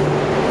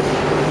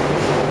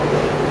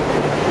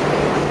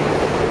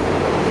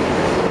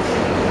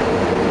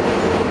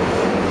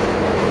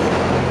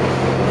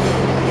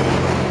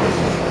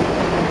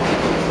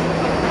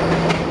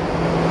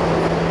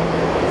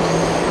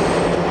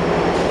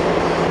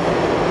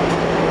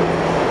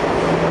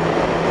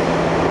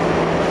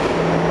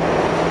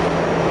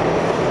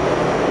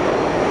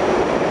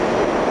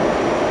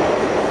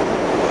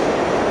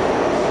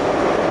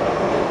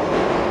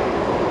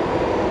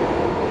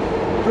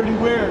 Pretty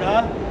weird,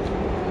 huh?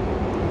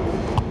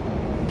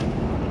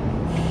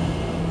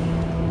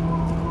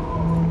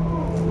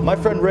 My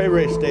friend Ray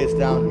Ray stays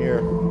down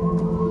here.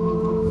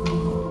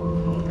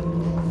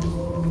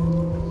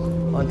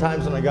 On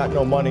times when I got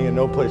no money and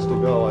no place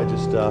to go, I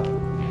just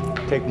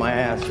take my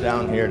ass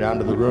down here, down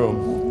to the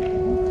room.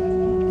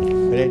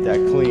 It ain't that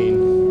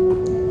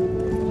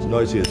clean. It's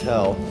noisy as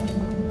hell.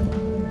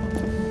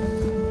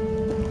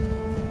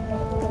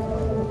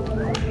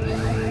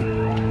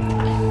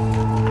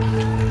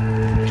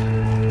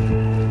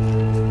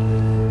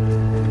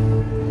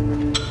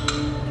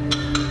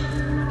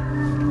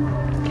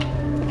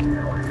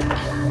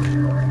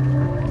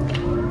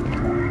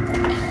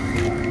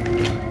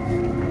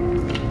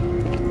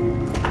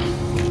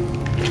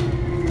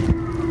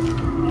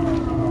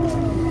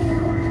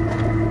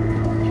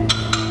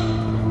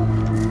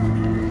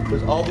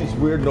 There's all these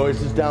weird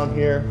noises down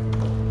here.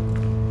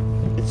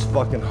 It's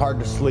fucking hard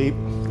to sleep.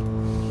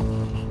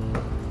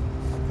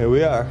 Here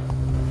we are.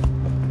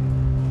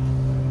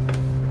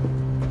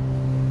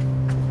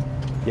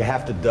 You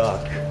have to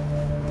duck,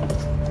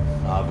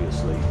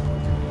 obviously.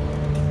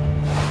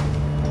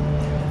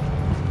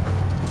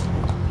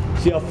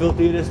 See how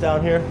filthy it is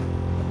down here?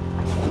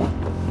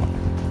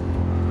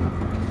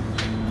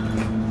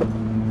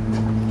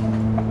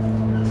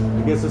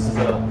 I guess this is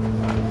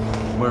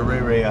where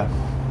Ray Ray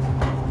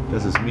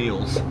does his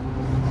meals.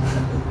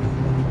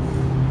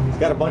 He's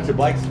got a bunch of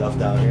bike stuff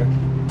down here.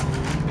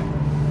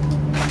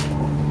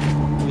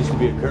 He used to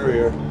be a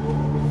courier.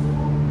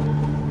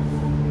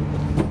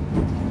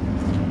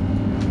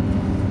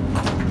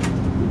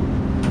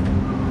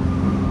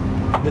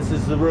 This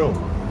is the room.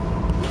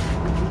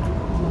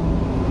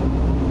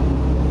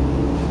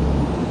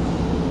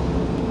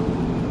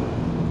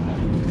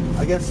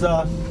 I guess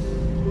I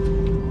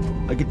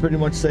could pretty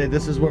much say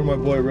this is where my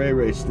boy Ray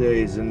Ray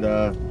stays, and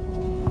oh,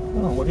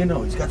 what do you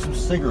know? He's got some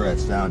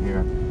cigarettes down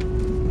here.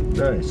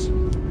 Nice.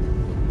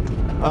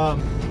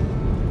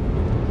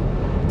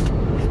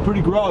 It's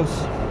pretty gross,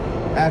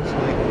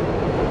 actually.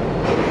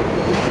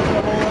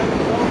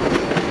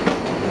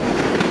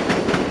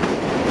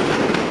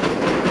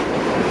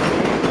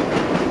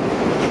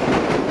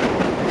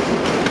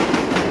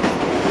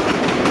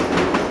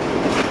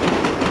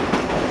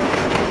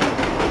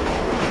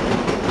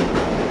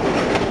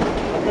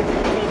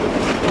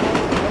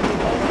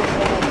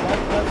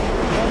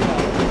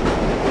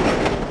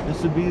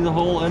 This would be the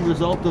whole end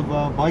result of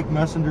a bike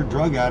messenger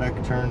drug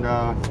addict turned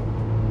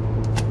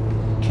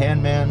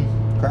can man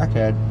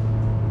crackhead.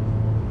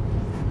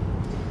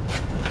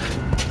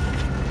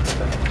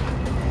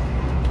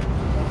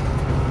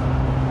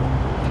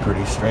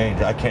 Pretty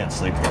strange. I can't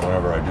sleep here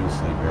whenever I do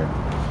sleep here.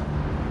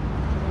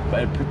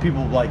 But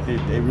people like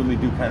they really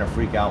do kind of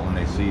freak out when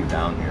they see you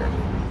down here.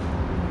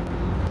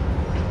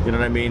 You know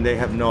what I mean? They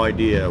have no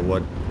idea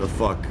what the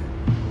fuck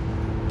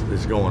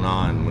is going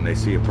on when they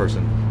see a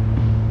person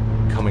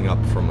coming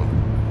up from a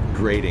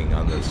grating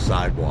on the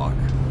sidewalk.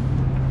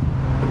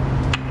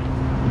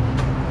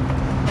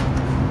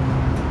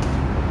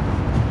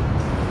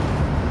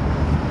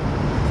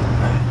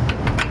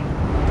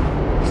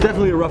 It's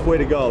definitely a rough way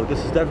to go. This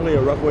is definitely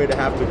a rough way to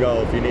have to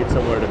go if you need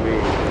somewhere to be.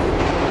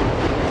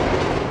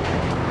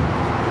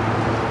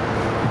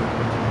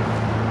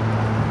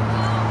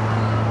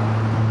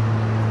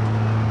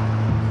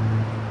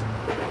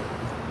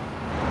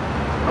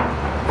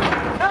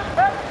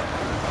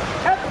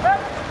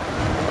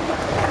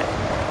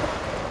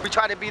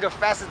 Try to be the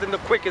fastest and the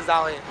quickest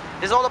out here.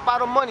 It's all about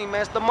the money,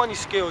 man. It's the money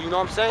skill, you know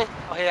what I'm saying?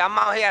 Hey, I'm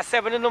out here at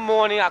 7 in the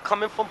morning. I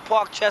come in from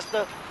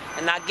Parkchester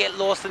and I get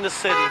lost in the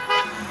city.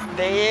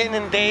 Day in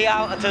and day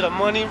out until the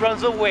money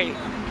runs away.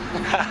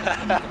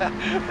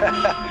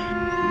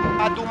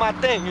 I do my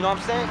thing, you know what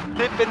I'm saying?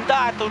 Dip and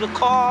die through the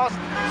cars,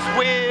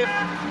 swerve,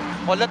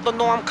 or let them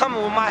know I'm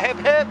coming with my hip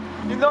hip.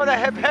 You know the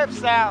hip hip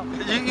sound.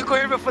 You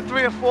can hear it for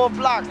 3 or 4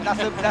 blocks.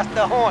 That's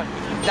the horn.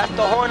 That's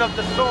the horn of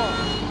the song.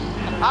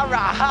 I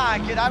ride high,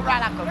 kid. I ride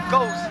like a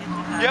ghost.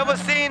 You ever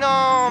seen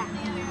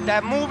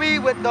That movie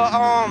with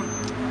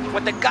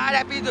the guy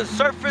that be the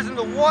surfers in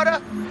the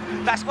water.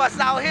 That's what's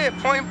out here,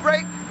 Point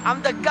Break.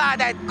 I'm the guy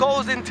that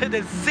goes into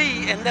the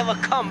sea and never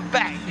come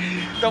back.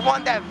 The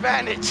one that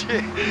vanished.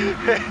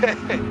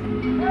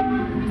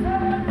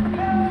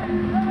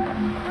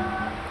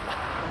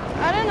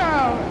 I don't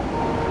know.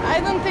 I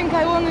don't think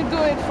I want to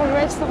do it for the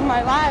rest of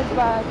my life,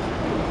 but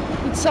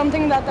it's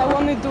something that I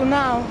want to do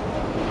now.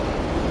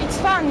 It's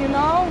fun, you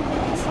know?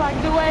 It's like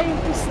the way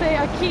to stay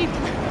a kid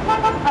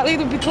a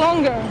little bit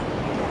longer.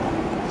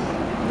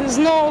 There's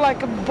no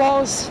like a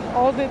boss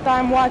all the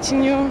time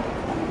watching you.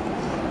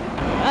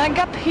 I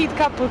got hit a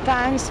couple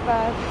times,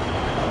 but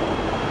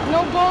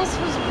no bones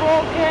was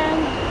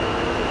broken,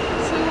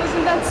 so it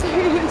wasn't that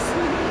serious.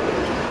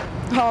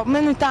 Oh,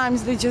 many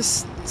times they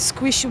just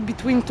squish you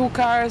between two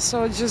cars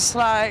or just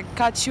like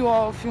cut you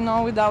off, you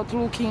know, without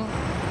looking.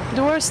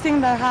 The worst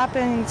thing that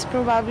happened is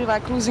probably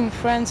like losing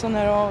friends on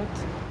the road.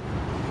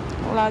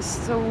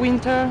 Last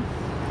winter,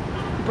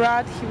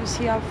 Brad, he was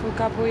here for a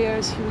couple of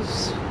years. He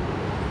was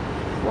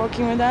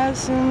working with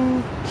us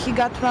and he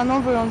got run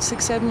over on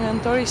 6th Avenue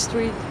and Torrey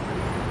Street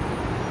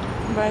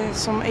by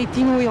some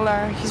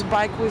 18-wheeler. His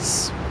bike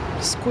was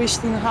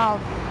squished in half.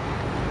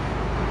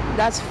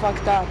 That's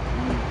fucked up.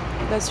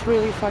 That's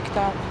really fucked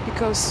up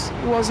because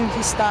it wasn't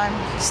his time.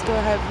 He still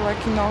had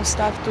like, you know,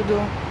 stuff to do.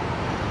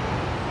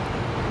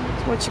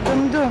 What you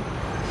gonna do?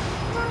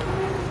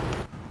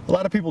 A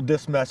lot of people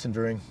diss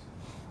messengering.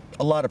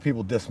 A lot of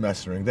people diss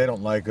messengering. They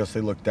don't like us,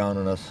 they look down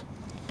on us.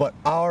 But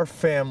our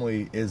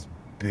family is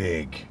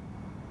big.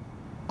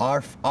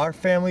 Our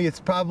family, it's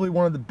probably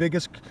one of the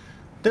biggest.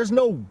 There's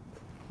no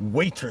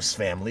waitress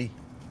family.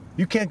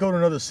 You can't go to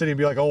another city and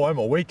be like, oh, I'm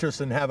a waitress,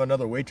 and have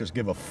another waitress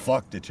give a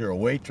fuck that you're a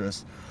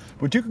waitress.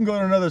 But you can go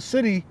to another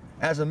city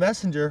as a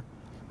messenger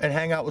and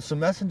hang out with some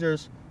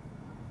messengers,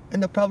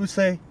 and they'll probably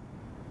say,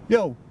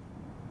 yo,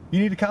 you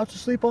need a couch to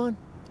sleep on?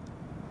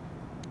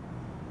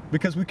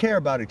 Because we care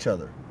about each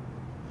other.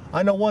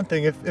 I know one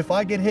thing, if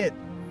I get hit,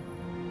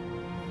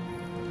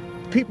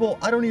 people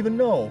I don't even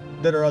know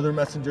that are other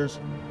messengers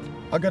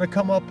are gonna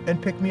come up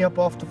and pick me up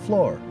off the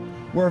floor.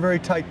 We're a very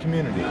tight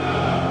community.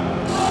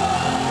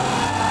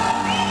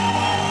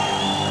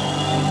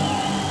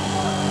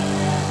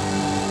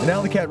 An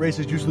alley cat race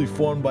is usually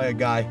formed by a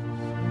guy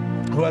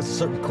who has a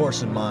certain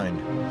course in mind.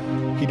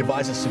 He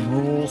devises some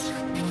rules,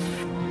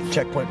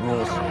 checkpoint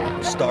rules,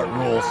 start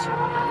rules.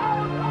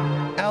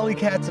 Alley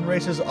cats and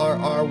races are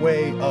our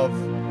way of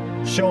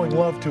showing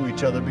love to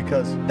each other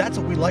because that's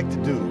what we like to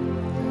do.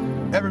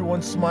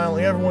 Everyone's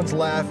smiling, everyone's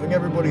laughing,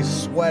 everybody's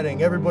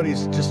sweating,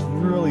 everybody's just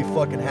really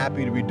fucking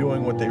happy to be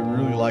doing what they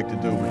really like to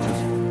do,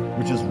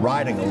 which is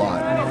riding a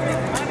lot.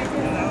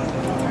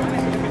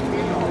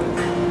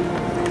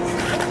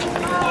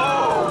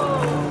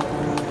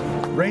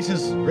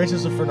 Races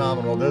are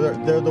phenomenal.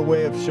 They're the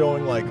way of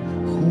showing like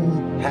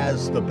who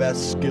has the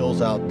best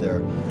skills out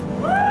there.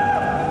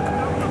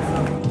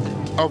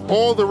 Of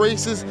all the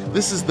races,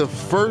 this is the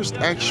first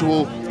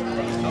actual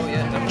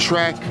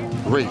track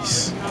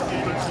race.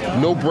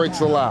 No brakes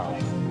allowed.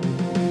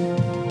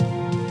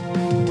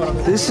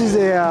 This is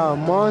a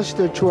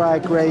monster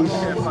track race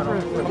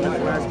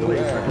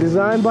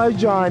designed by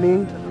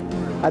Johnny.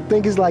 I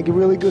think it's like a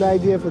really good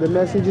idea for the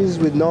messages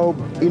with no,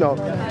 you know,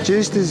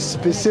 just a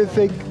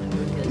specific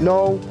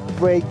no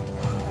brake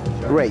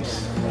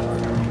race.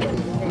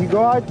 You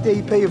go out there,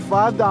 you pay your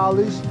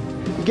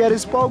 $5, you get a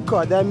spoke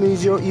card. That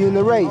means you're in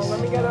the race.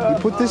 You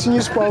put this in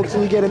your spokes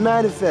and you get a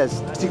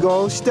manifest to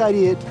go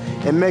study it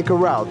and make a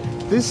route.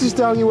 This is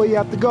telling you where you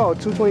have to go.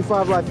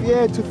 225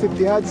 Lafayette,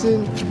 250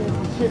 Hudson,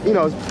 you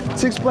know,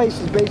 6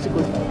 places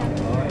basically.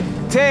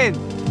 10,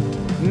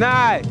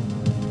 9,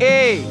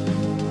 8,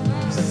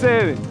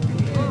 7,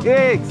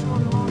 8,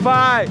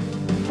 5,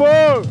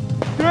 4,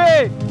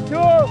 3, 2,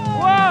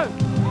 1.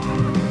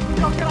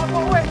 Yo, get out of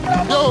my way, get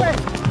out of my way.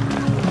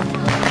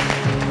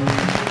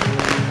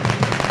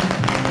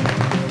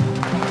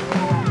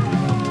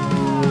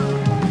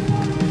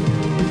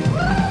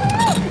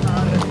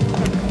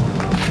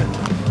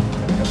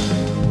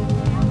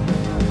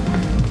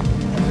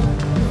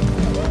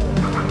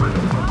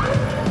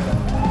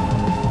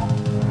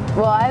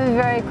 Well, I have a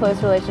very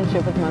close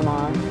relationship with my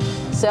mom.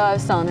 So I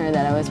was telling her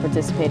that I was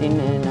participating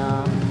in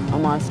a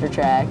monster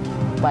track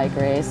bike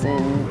race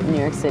in New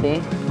York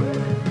City.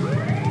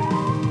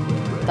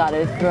 Thought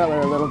it would thrill her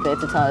a little bit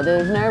to tell her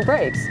there's no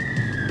brakes.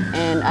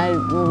 And I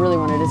really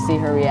wanted to see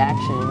her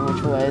reaction,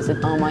 which was,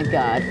 oh my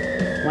God,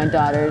 my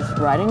daughter's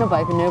riding a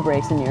bike with no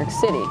brakes in New York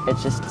City. It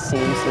just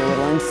seems a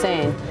little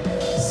insane.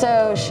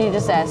 So she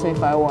just asked me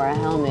if I wore a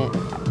helmet.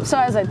 So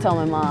as I told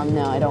my mom,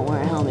 no, I don't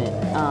wear a helmet.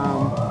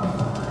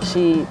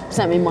 She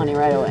sent me money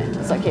right away.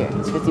 It's like, here,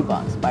 it's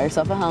 $50. Buy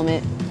yourself a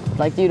helmet. I'd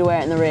like you to wear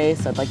it in the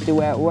race. I'd like you to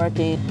wear it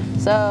working.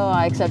 So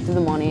I accepted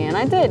the money, and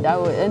I did. I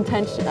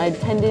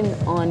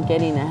intended on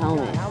getting a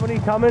helmet. How many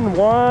coming?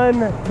 1,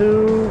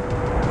 2,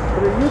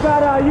 3. You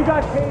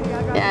got Katie.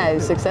 Yeah, I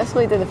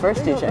successfully did the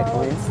first 2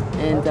 checkpoints,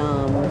 and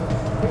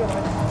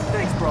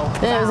Thanks, bro.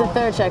 then it was a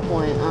 3rd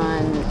checkpoint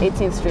on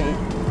 18th Street,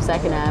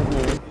 2nd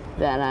Avenue.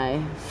 that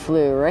I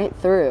flew right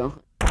through.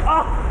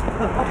 All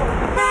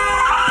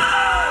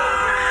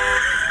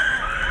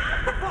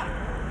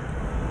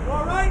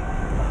right?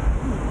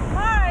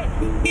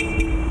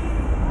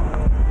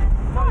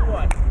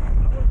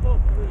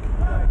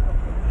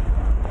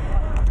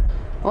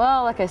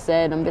 Well, like I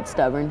said, I'm a bit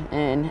stubborn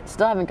and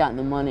still haven't gotten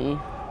the money,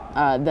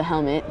 the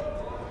helmet.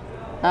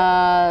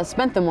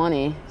 Spent the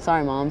money,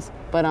 sorry moms,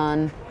 but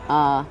on,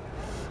 I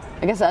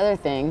guess other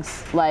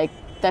things. Like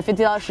that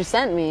 $50 she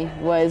sent me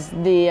was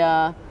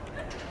the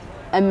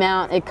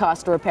amount it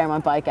cost to repair my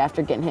bike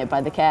after getting hit by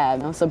the cab.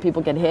 You know, some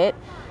people get hit,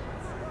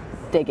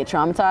 they get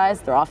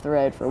traumatized, they're off the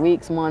road for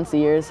weeks, months,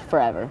 years,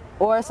 forever.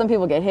 Or some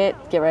people get hit,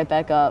 get right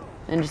back up,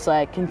 and just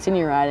like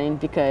continue riding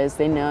because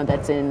they know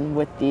that's in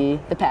with the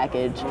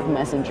package of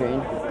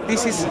messengering.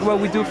 This is what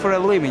we do for a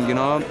living, you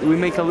know. We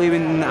make a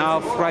living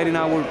out riding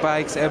our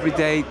bikes every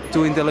day,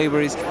 doing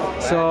deliveries.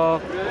 So,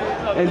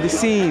 and the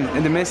scene,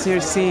 and the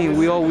messenger scene,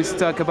 we always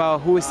talk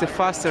about who is the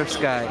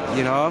fastest guy,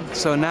 you know.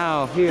 So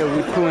now here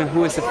we're proving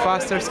who is the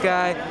fastest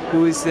guy,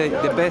 who is the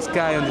best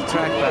guy on the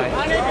track bike.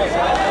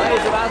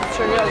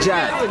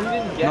 Jack,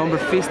 number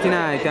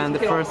 59, got in the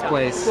first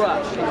place.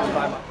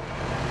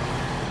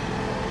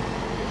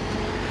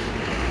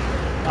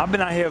 I've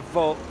been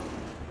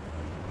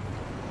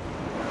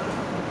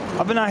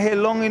out here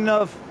long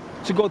enough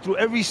to go through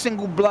every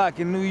single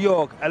block in New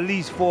York at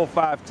least 4 or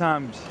 5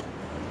 times.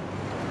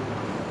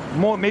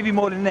 More, maybe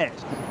more than that.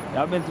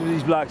 I've been through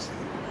these blocks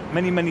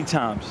many, many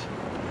times.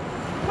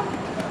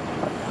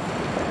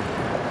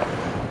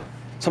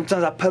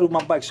 Sometimes I pedal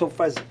my bike so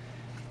fast,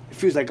 it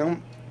feels like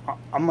I'm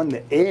in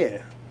the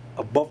air,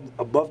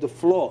 above the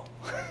floor.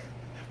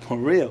 For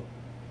real.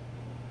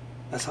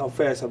 That's how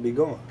fast I be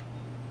going.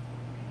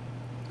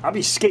 I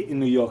be skating in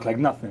New York like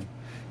nothing.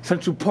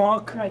 Central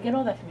Park. All right, get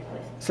all that from me,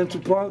 please.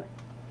 Central Park,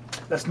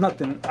 that's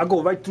nothing. I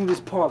go right through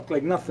this park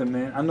like nothing,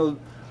 man. I know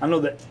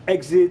the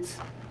exits.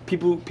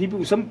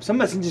 Some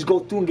messengers go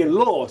through and get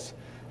lost,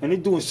 and they're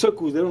doing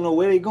circles. They don't know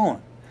where they're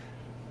going.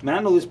 Man, I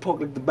know this park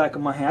like the back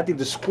of my hand. I think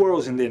the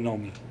squirrels in there know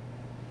me.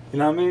 You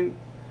know what I mean?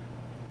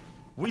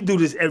 We do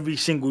this every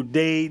single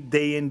day,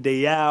 day in,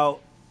 day out,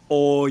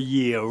 all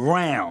year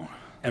round.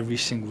 Every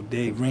single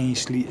day, rain,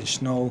 sleet, and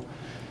snow.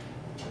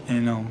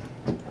 And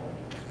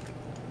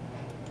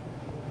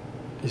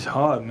it's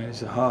hard, man.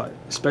 It's hard,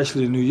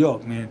 especially in New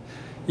York, man.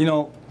 You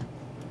know,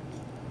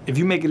 if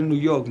you make it in New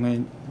York,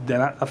 man,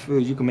 then I feel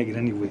you can make it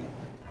anywhere.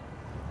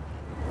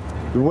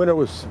 The winter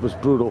was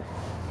brutal.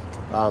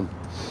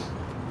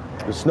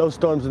 The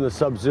snowstorms and the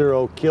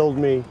sub-zero killed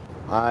me.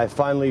 I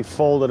finally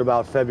folded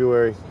about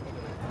February.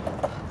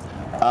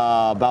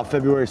 About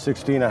February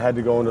 16, I had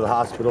to go into the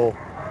hospital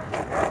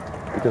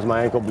because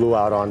my ankle blew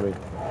out on me.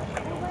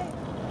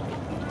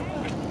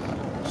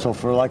 So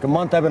for like a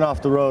month I've been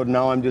off the road, and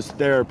now I'm just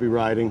therapy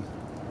riding.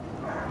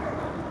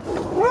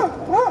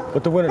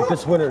 But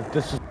this winter,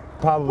 this is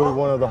probably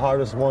one of the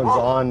hardest ones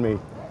on me.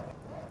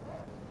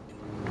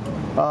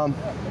 I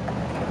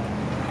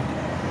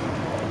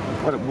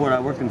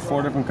worked in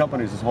 4 different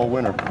companies this whole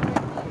winter.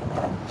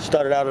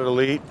 Started out at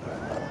Elite,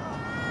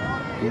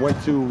 went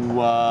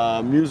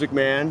to Music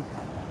Man,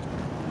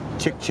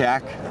 Chick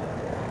Chack,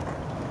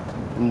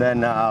 and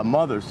then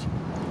Mothers.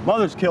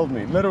 Mothers killed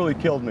me, literally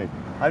killed me.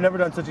 I've never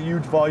done such a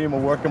huge volume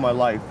of work in my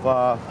life.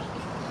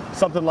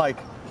 Something like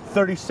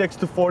 36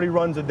 to 40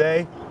 runs a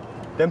day.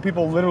 Then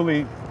people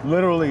literally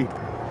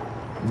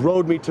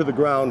rode me to the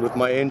ground with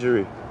my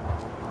injury.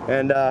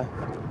 And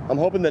I'm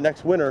hoping that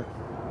next winter,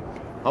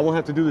 I won't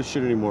have to do this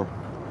shit anymore.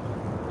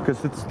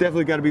 Because it's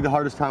definitely got to be the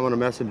hardest time on a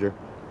messenger.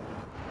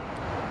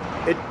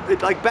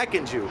 It like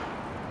beckons you.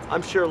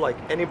 I'm sure like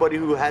anybody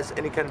who has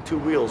any kind of 2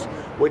 wheels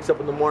wakes up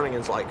in the morning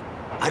and is like,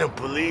 I don't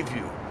believe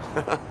you.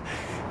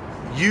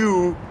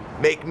 You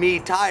make me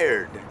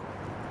tired.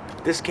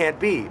 This can't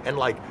be. And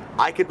like,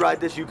 I could ride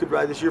this, you could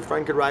ride this, your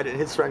friend could ride it, and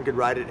his friend could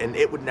ride it, and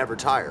it would never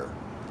tire.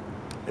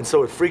 And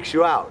so it freaks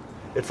you out.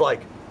 It's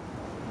like,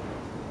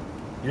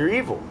 you're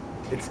evil.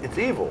 It's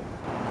evil.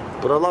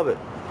 But I love it.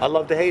 I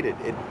love to hate it.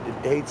 It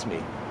hates me.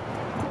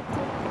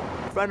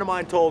 A friend of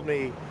mine told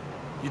me,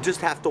 you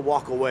just have to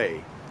walk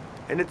away.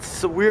 And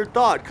it's a weird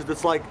thought, because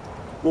it's like,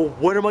 well,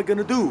 what am I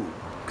gonna do?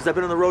 Because I've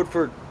been on the road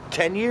for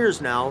 10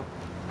 years now,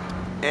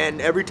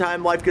 and every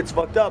time life gets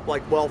fucked up,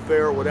 like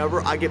welfare or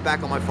whatever, I get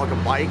back on my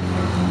fucking bike,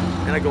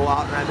 and I go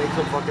out and I make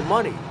some fucking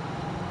money.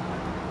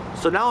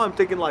 So now I'm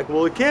thinking like,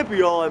 well, it can't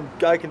be all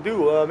I can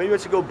do. Maybe I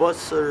should go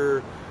bus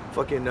or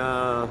fucking,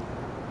 I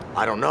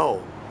don't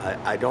know.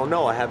 I don't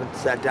know. I haven't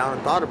sat down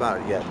and thought about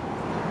it yet.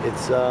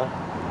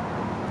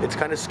 It's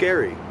kind of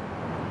scary.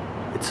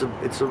 It's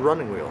a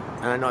running wheel.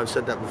 And I know I've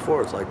said that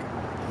before. It's like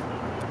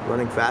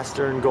running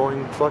faster and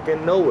going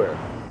fucking nowhere.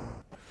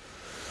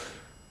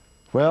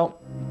 Well,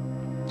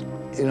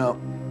 you know,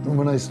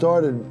 when I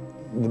started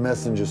the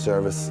messenger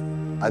service,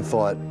 I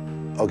thought,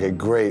 okay,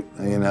 great,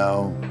 you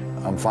know,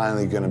 I'm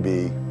finally going to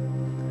be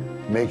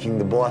making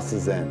the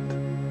boss's end.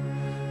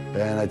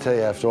 And I tell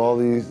you, after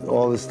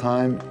all this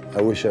time,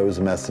 I wish I was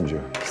a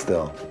messenger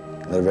still.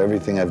 Out of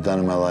everything I've done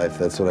in my life,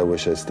 that's what I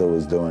wish I still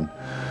was doing.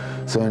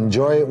 So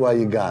enjoy it while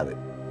you got it,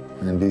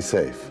 and be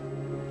safe.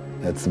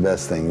 That's the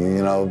best thing.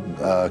 You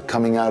know,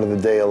 coming out of the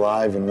day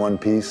alive in one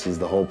piece is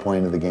the whole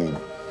point of the game.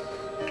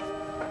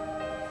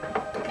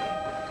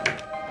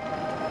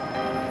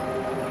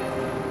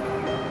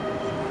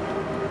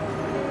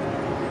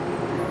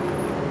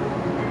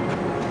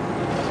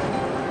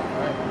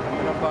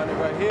 Coming up on it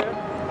right here.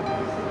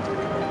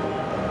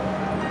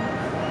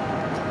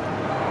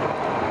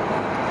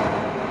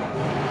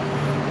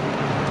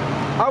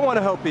 I want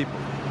to help people.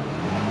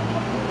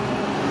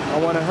 I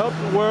want to help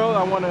the world.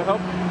 I want to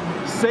help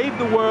save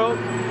the world.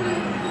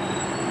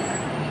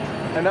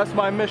 And that's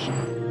my mission.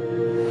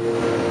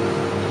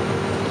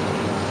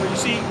 So you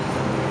see,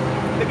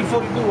 look at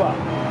 40 doo-wop.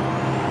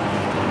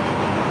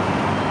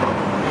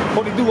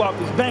 40 doo-wop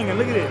is banging,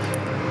 look at this.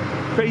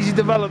 Crazy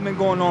development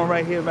going on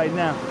right here, right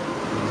now.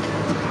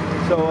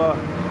 So,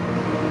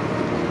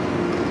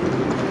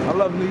 I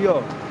love New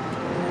York.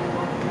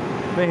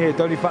 Been here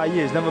 35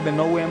 years, never been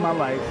nowhere in my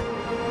life.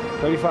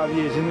 35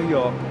 years in New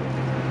York.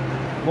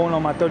 Going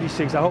on my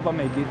 36, I hope I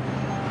make it.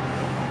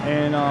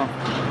 And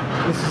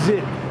this is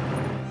it.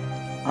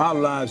 Our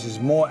lives is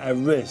more at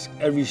risk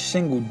every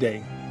single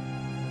day.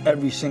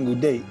 Every single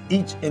day,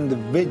 each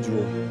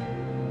individual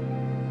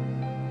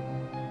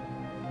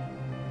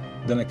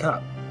than a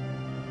cop.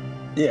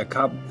 Yeah, a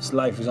cop's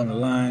life is on the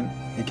line.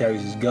 He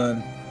carries his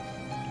gun.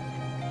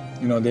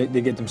 You know, they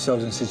get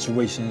themselves in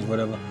situations,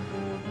 whatever.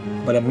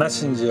 But a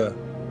messenger,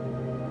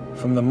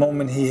 from the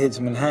moment he hits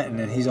Manhattan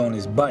and he's on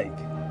his bike,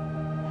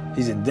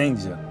 he's in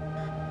danger.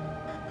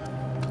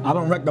 I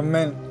don't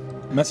recommend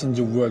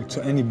messenger work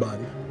to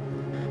anybody.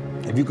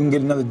 If you can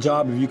get another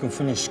job, if you can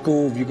finish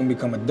school, if you can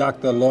become a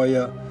doctor,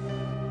 lawyer,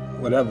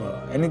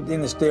 whatever,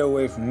 anything to stay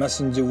away from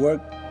messenger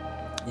work,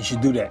 you should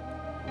do that.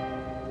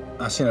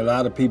 I've seen a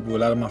lot of people, a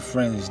lot of my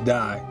friends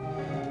die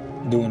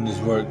doing this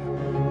work.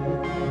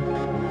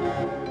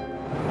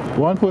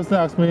 One person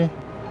asked me,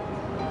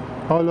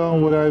 how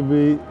long would I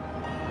be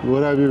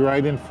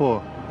riding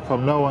for?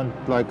 From now on,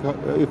 like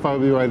if I'll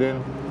be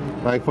riding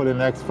like for the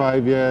next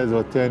 5 years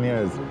or 10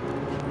 years.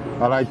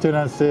 And I turn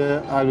and say,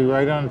 I'll be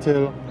riding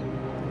until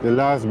the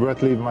last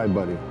breath leaves my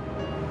body.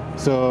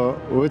 So,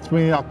 which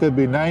means I could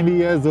be 90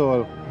 years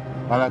old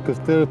and I could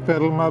still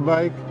pedal my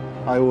bike,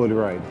 I would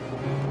ride.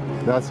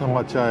 That's how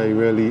much I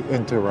really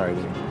into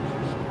riding,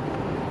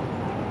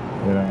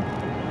 you know.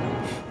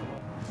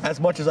 As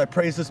much as I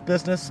praise this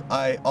business,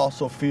 I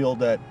also feel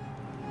that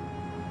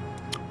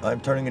I'm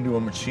turning into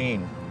a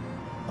machine.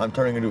 I'm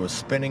turning into a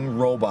spinning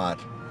robot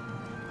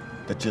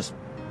that just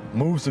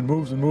moves and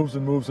moves and moves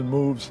and moves and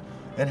moves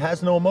and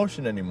has no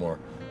emotion anymore.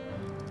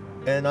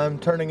 And I'm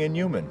turning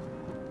inhuman.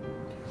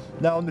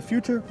 Now in the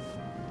future,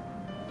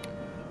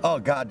 oh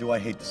God, do I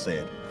hate to say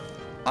it.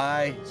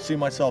 I see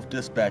myself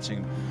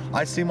dispatching.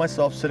 I see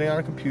myself sitting on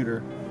a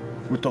computer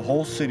with the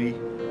whole city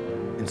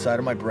inside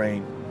of my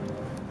brain,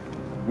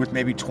 with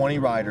maybe 20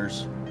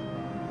 riders,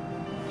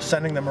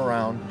 sending them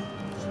around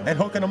and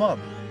hooking them up.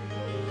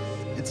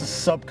 It's a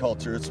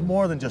subculture. It's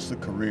more than just a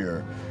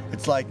career.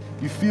 It's like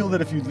you feel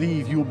that if you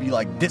leave, you'll be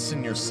like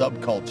dissing your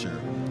subculture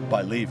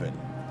by leaving.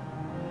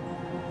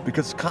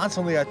 Because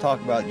constantly I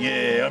talk about,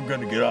 yeah, I'm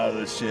gonna get out of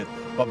this shit,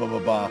 blah, blah, blah,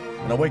 blah.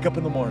 And I wake up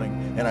in the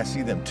morning and I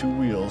see them 2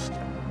 wheels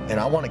and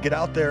I wanna get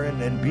out there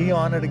and be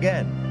on it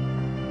again.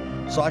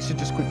 So I should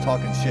just quit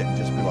talking shit and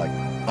just be like,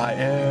 I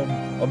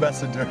am a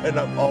messenger and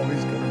I'm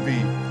always gonna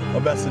be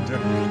a messenger.